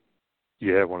Vince.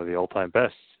 Yeah, one of the all-time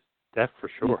best. That for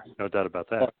sure. No doubt about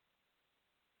that.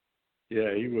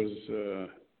 Yeah, he was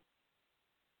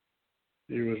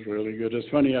really good. It's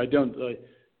funny, I don't,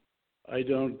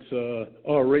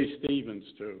 Ray Stevens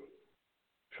too.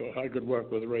 So I could work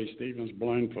with Ray Stevens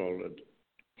blindfolded.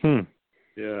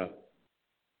 Yeah.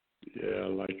 Yeah, I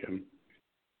like him.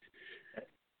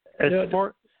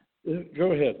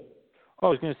 Go ahead. I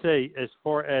was going to say, as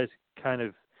far as kind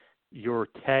of your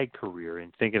tag career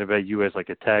and thinking about you as like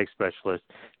a tag specialist,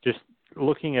 just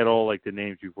looking at all like the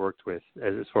names you've worked with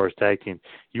as far as tag team,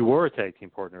 you were a tag team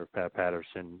partner of Pat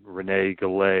Patterson, Rene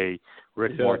Gallet,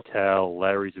 Rick Martel,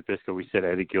 Larry Zbyszko, we said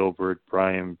Eddie Gilbert,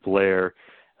 Brian Blair,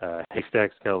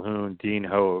 Haystacks Calhoun, Dean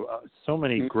Ho, so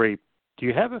many great. Do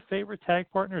you have a favorite tag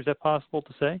partner? Is that possible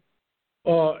to say?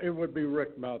 It would be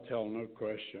Rick Martel, no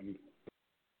question.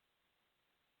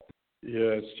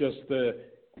 Yeah, it's just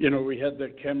you know, we had the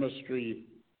chemistry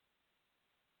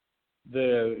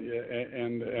there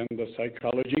and the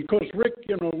psychology. Of course, Rick,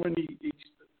 you know, when he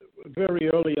very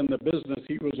early in the business,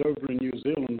 he was over in New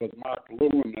Zealand with Mark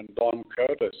Lewin and Don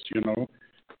Curtis, you know,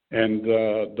 and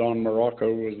Don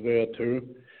Morocco was there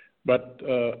too. But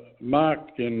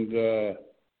Mark and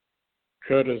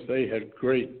Curtis, they had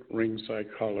great ring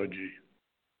psychology.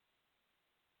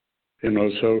 You know,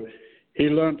 so he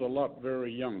learned a lot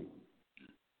very young.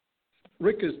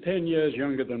 Rick is 10 years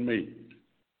younger than me.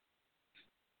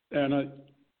 And I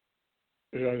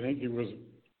think he was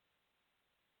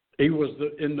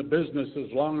in the business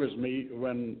as long as me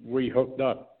when we hooked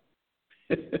up.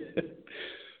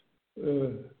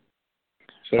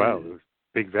 Wow,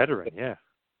 big veteran, yeah.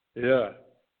 Yeah,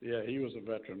 he was a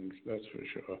veteran, that's for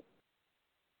sure.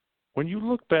 When you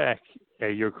look back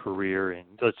at your career and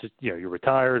let's just, you know, you're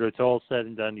retired, it's all said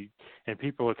and done, and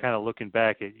people are kind of looking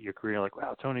back at your career like,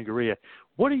 wow, Tony Garea,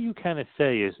 what do you kind of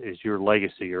say is your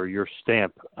legacy or your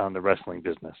stamp on the wrestling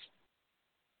business?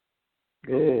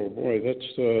 Oh, boy,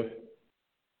 that's a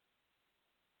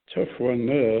tough one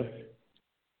there.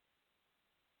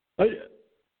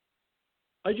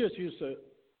 I just used to,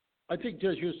 I think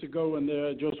just used to go in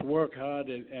there, just work hard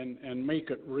and make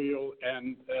it real.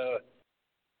 And,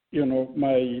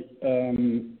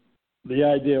 the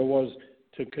idea was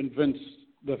to convince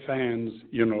the fans,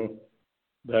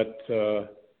 that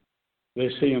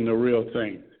they're seeing the real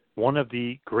thing. One of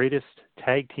the greatest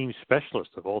tag team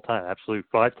specialists of all time, absolute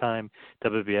 5-time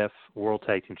WWF World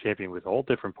Tag Team Champion with all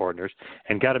different partners.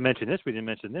 And got to mention this, we didn't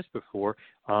mention this before,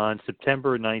 on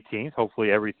September 19th,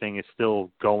 hopefully everything is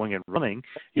still going and running,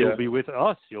 you'll be with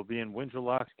us. You'll be in Windsor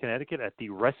Locks, Connecticut at the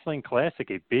Wrestling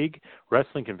Classic, a big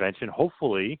wrestling convention.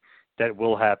 Hopefully that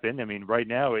will happen. I mean, right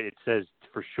now it says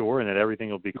for sure and that everything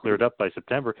will be cleared up by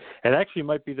September. It actually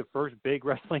might be the first big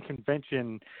wrestling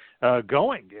convention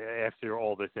going after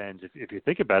all this ends. If you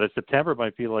think about it, September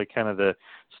might be like kind of the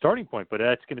starting point, but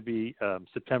that's going to be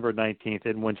September 19th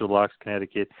in Windsor Locks,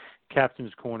 Connecticut.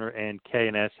 Captain's Corner and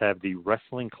K&S have the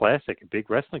Wrestling Classic, a big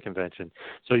wrestling convention.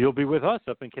 So you'll be with us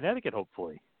up in Connecticut,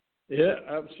 hopefully. Yeah,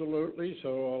 absolutely.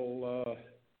 So I'll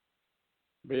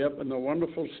be up in the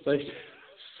wonderful state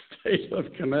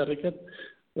of Connecticut.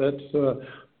 That's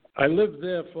I lived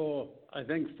there for I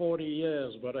think 40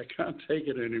 years, but I can't take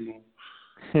it anymore.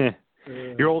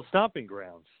 Your old stomping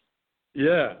grounds.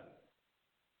 Yeah.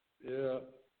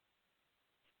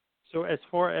 So as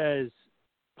far as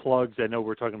plugs, I know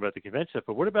we're talking about the convention stuff,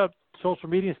 but what about social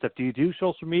media and stuff? Do you do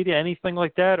social media, anything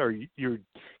like that, or you're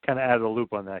kind of out of the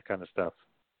loop on that kind of stuff?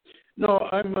 No,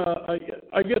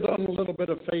 I get on a little bit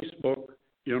of Facebook,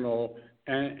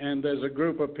 and there's a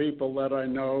group of people that I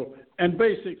know, and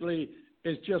basically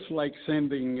it's just like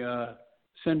sending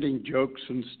jokes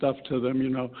and stuff to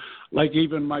them, like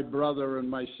even my brother and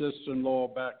my sister-in-law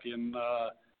back in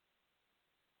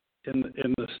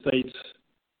the States.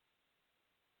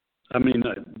 I mean,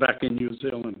 back in New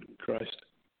Zealand, Christ.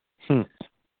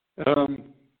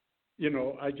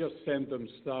 I just send them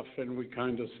stuff, and we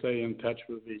kind of stay in touch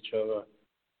with each other.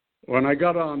 When I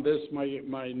got on this,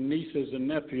 my nieces and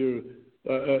nephew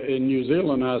in New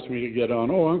Zealand asked me to get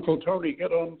on. Oh, Uncle Tony,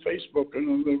 get on Facebook.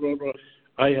 And blah, blah, blah.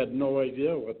 I had no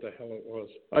idea what the hell it was.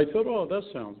 I thought, oh, that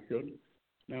sounds good.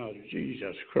 Now,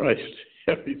 Jesus Christ,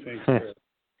 everything's there.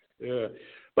 Yeah.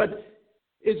 But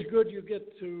it's good you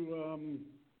get to,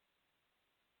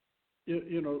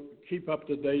 keep up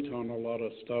to date on a lot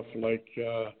of stuff. Like,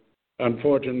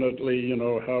 unfortunately,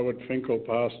 Howard Finkel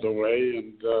passed away.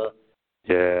 And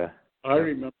yeah. I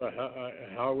remember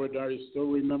Howard. I still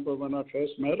remember when I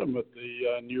first met him at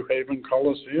the New Haven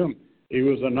Coliseum. He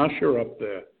was an usher up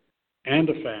there and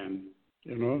a fan,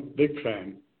 big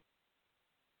fan.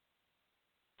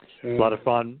 A lot of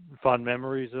fond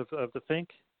memories of the Fink.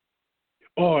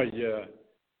 Oh yeah,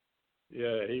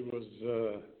 he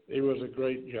was a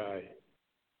great guy,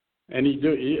 and he'd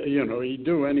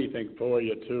do anything for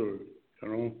you too,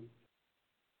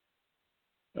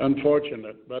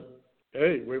 Unfortunate, but.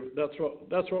 Hey, that's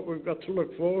what we've got to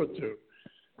look forward to.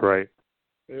 Right.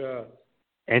 Yeah.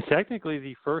 And technically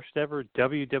the first ever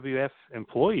WWF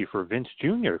employee for Vince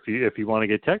Jr., if you want to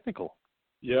get technical.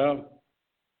 Yeah.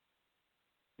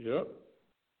 Yep.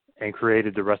 And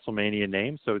created the WrestleMania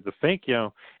name. So the Fink,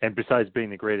 and besides being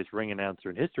the greatest ring announcer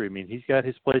in history, I mean, he's got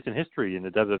his place in history in the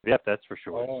WWF, that's for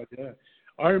sure. Oh, yeah.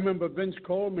 I remember Vince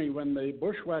called me when the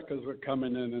Bushwhackers were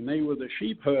coming in, and they were the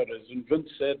sheep herders, and Vince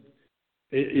said,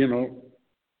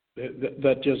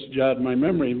 that just jarred my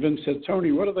memory. And Vince said,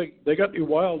 Tony, what are they got any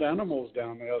wild animals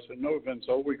down there? I said, no, Vince,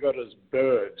 all we got is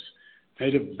birds,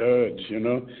 native birds,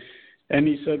 And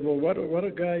he said, well, what are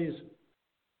guys,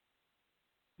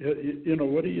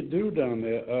 what do you do down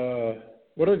there?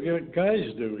 What do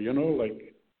guys do,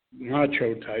 like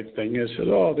macho type thing? I said,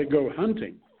 oh, they go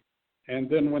hunting. And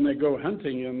then when they go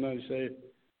hunting and they say,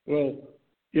 well,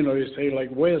 you say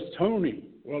like, where's Tony?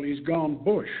 Well, he's gone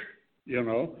bush.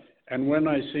 And when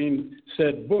I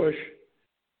said Bush,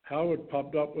 Howard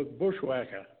popped up with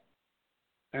Bushwhacker.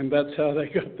 And that's how they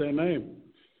got their name.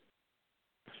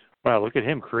 Wow, look at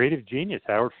him. Creative genius,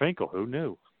 Howard Finkel. Who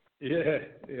knew? Yeah.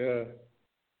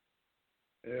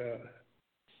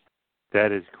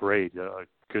 That is great.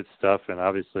 Good stuff. And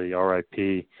obviously,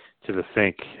 R.I.P. to the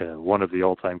Fink, one of the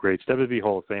all-time greats. WWE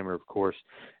Hall of Famer, of course,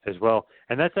 as well.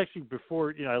 And that's actually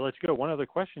before, I let you go. One other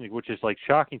question, which is like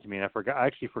shocking to me, and I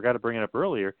actually forgot to bring it up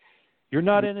earlier. You're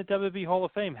not in the WWE Hall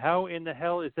of Fame. How in the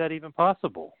hell is that even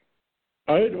possible?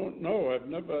 I don't know. I've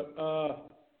never.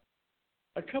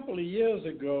 A couple of years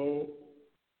ago,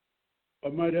 I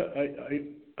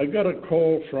got a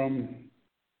call from.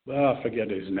 I forget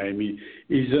his name.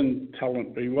 He's in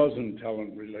talent. He was in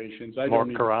talent relations. Mark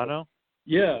Carano?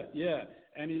 Yeah.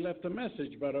 And he left a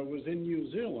message, but I was in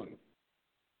New Zealand.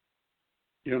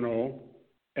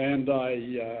 And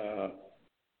I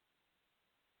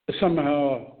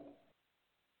somehow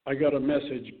I got a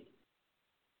message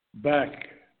back,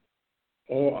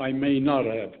 or I may not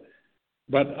have,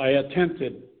 but I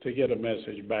attempted to get a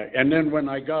message back. And then when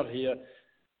I got here,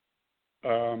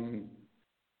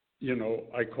 you know,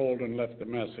 I called and left a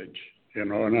message, you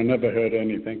know, and I never heard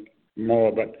anything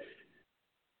more. But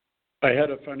I had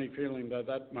a funny feeling that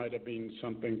that might have been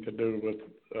something to do with,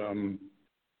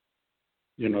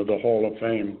 you know, the Hall of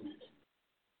Fame.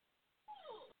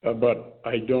 But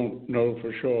I don't know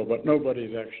for sure. But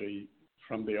nobody's actually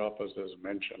from the office has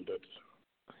mentioned it.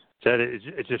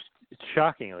 It's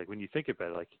shocking. Like when you think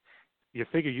about it, like you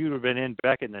figure you'd have been in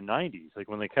back in the 90s, like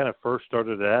when they kind of first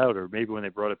started it out, or maybe when they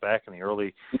brought it back in the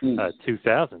early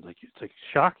 2000s. Like it's like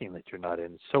shocking that you're not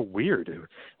in. It's so weird.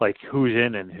 Like who's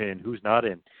in and who's not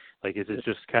in. Like is it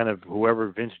just kind of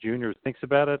whoever Vince Jr. thinks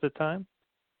about at the time?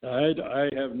 I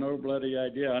have no bloody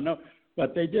idea. I know,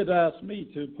 but they did ask me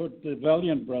to put the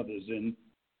Valiant brothers in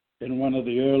one of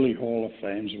the early Hall of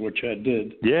Fames, which I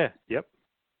did. Yeah. Yep.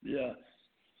 Yeah.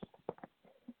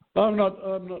 I'm not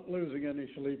losing any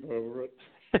sleep over it.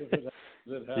 If it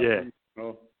happens, yeah. You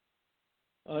know.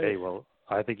 Hey, well,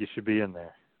 I think you should be in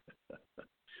there.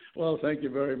 Well, thank you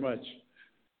very much.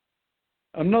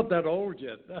 I'm not that old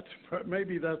yet.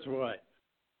 Maybe that's why.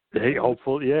 Hey,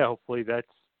 hopefully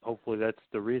that's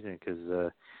the reason,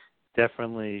 because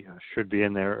definitely should be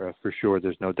in there for sure.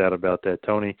 There's no doubt about that,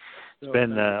 Tony.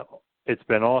 It's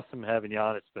been awesome having you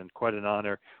on. It's been quite an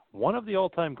honor. One of the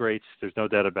all-time greats. There's no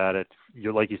doubt about it.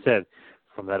 You're, like you said,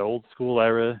 from that old school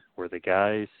era where the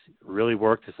guys really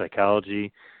worked the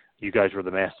psychology. You guys were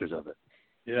the masters of it.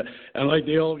 Yeah, and like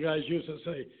the old guys used to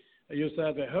say, I used to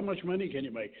have how much money can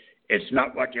you make? It's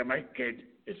not what you make, kid.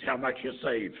 It's how much you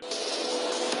save.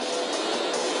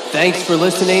 Thanks for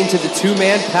listening to the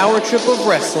two-man power trip of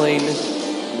wrestling.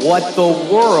 What the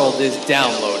world is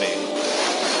downloading.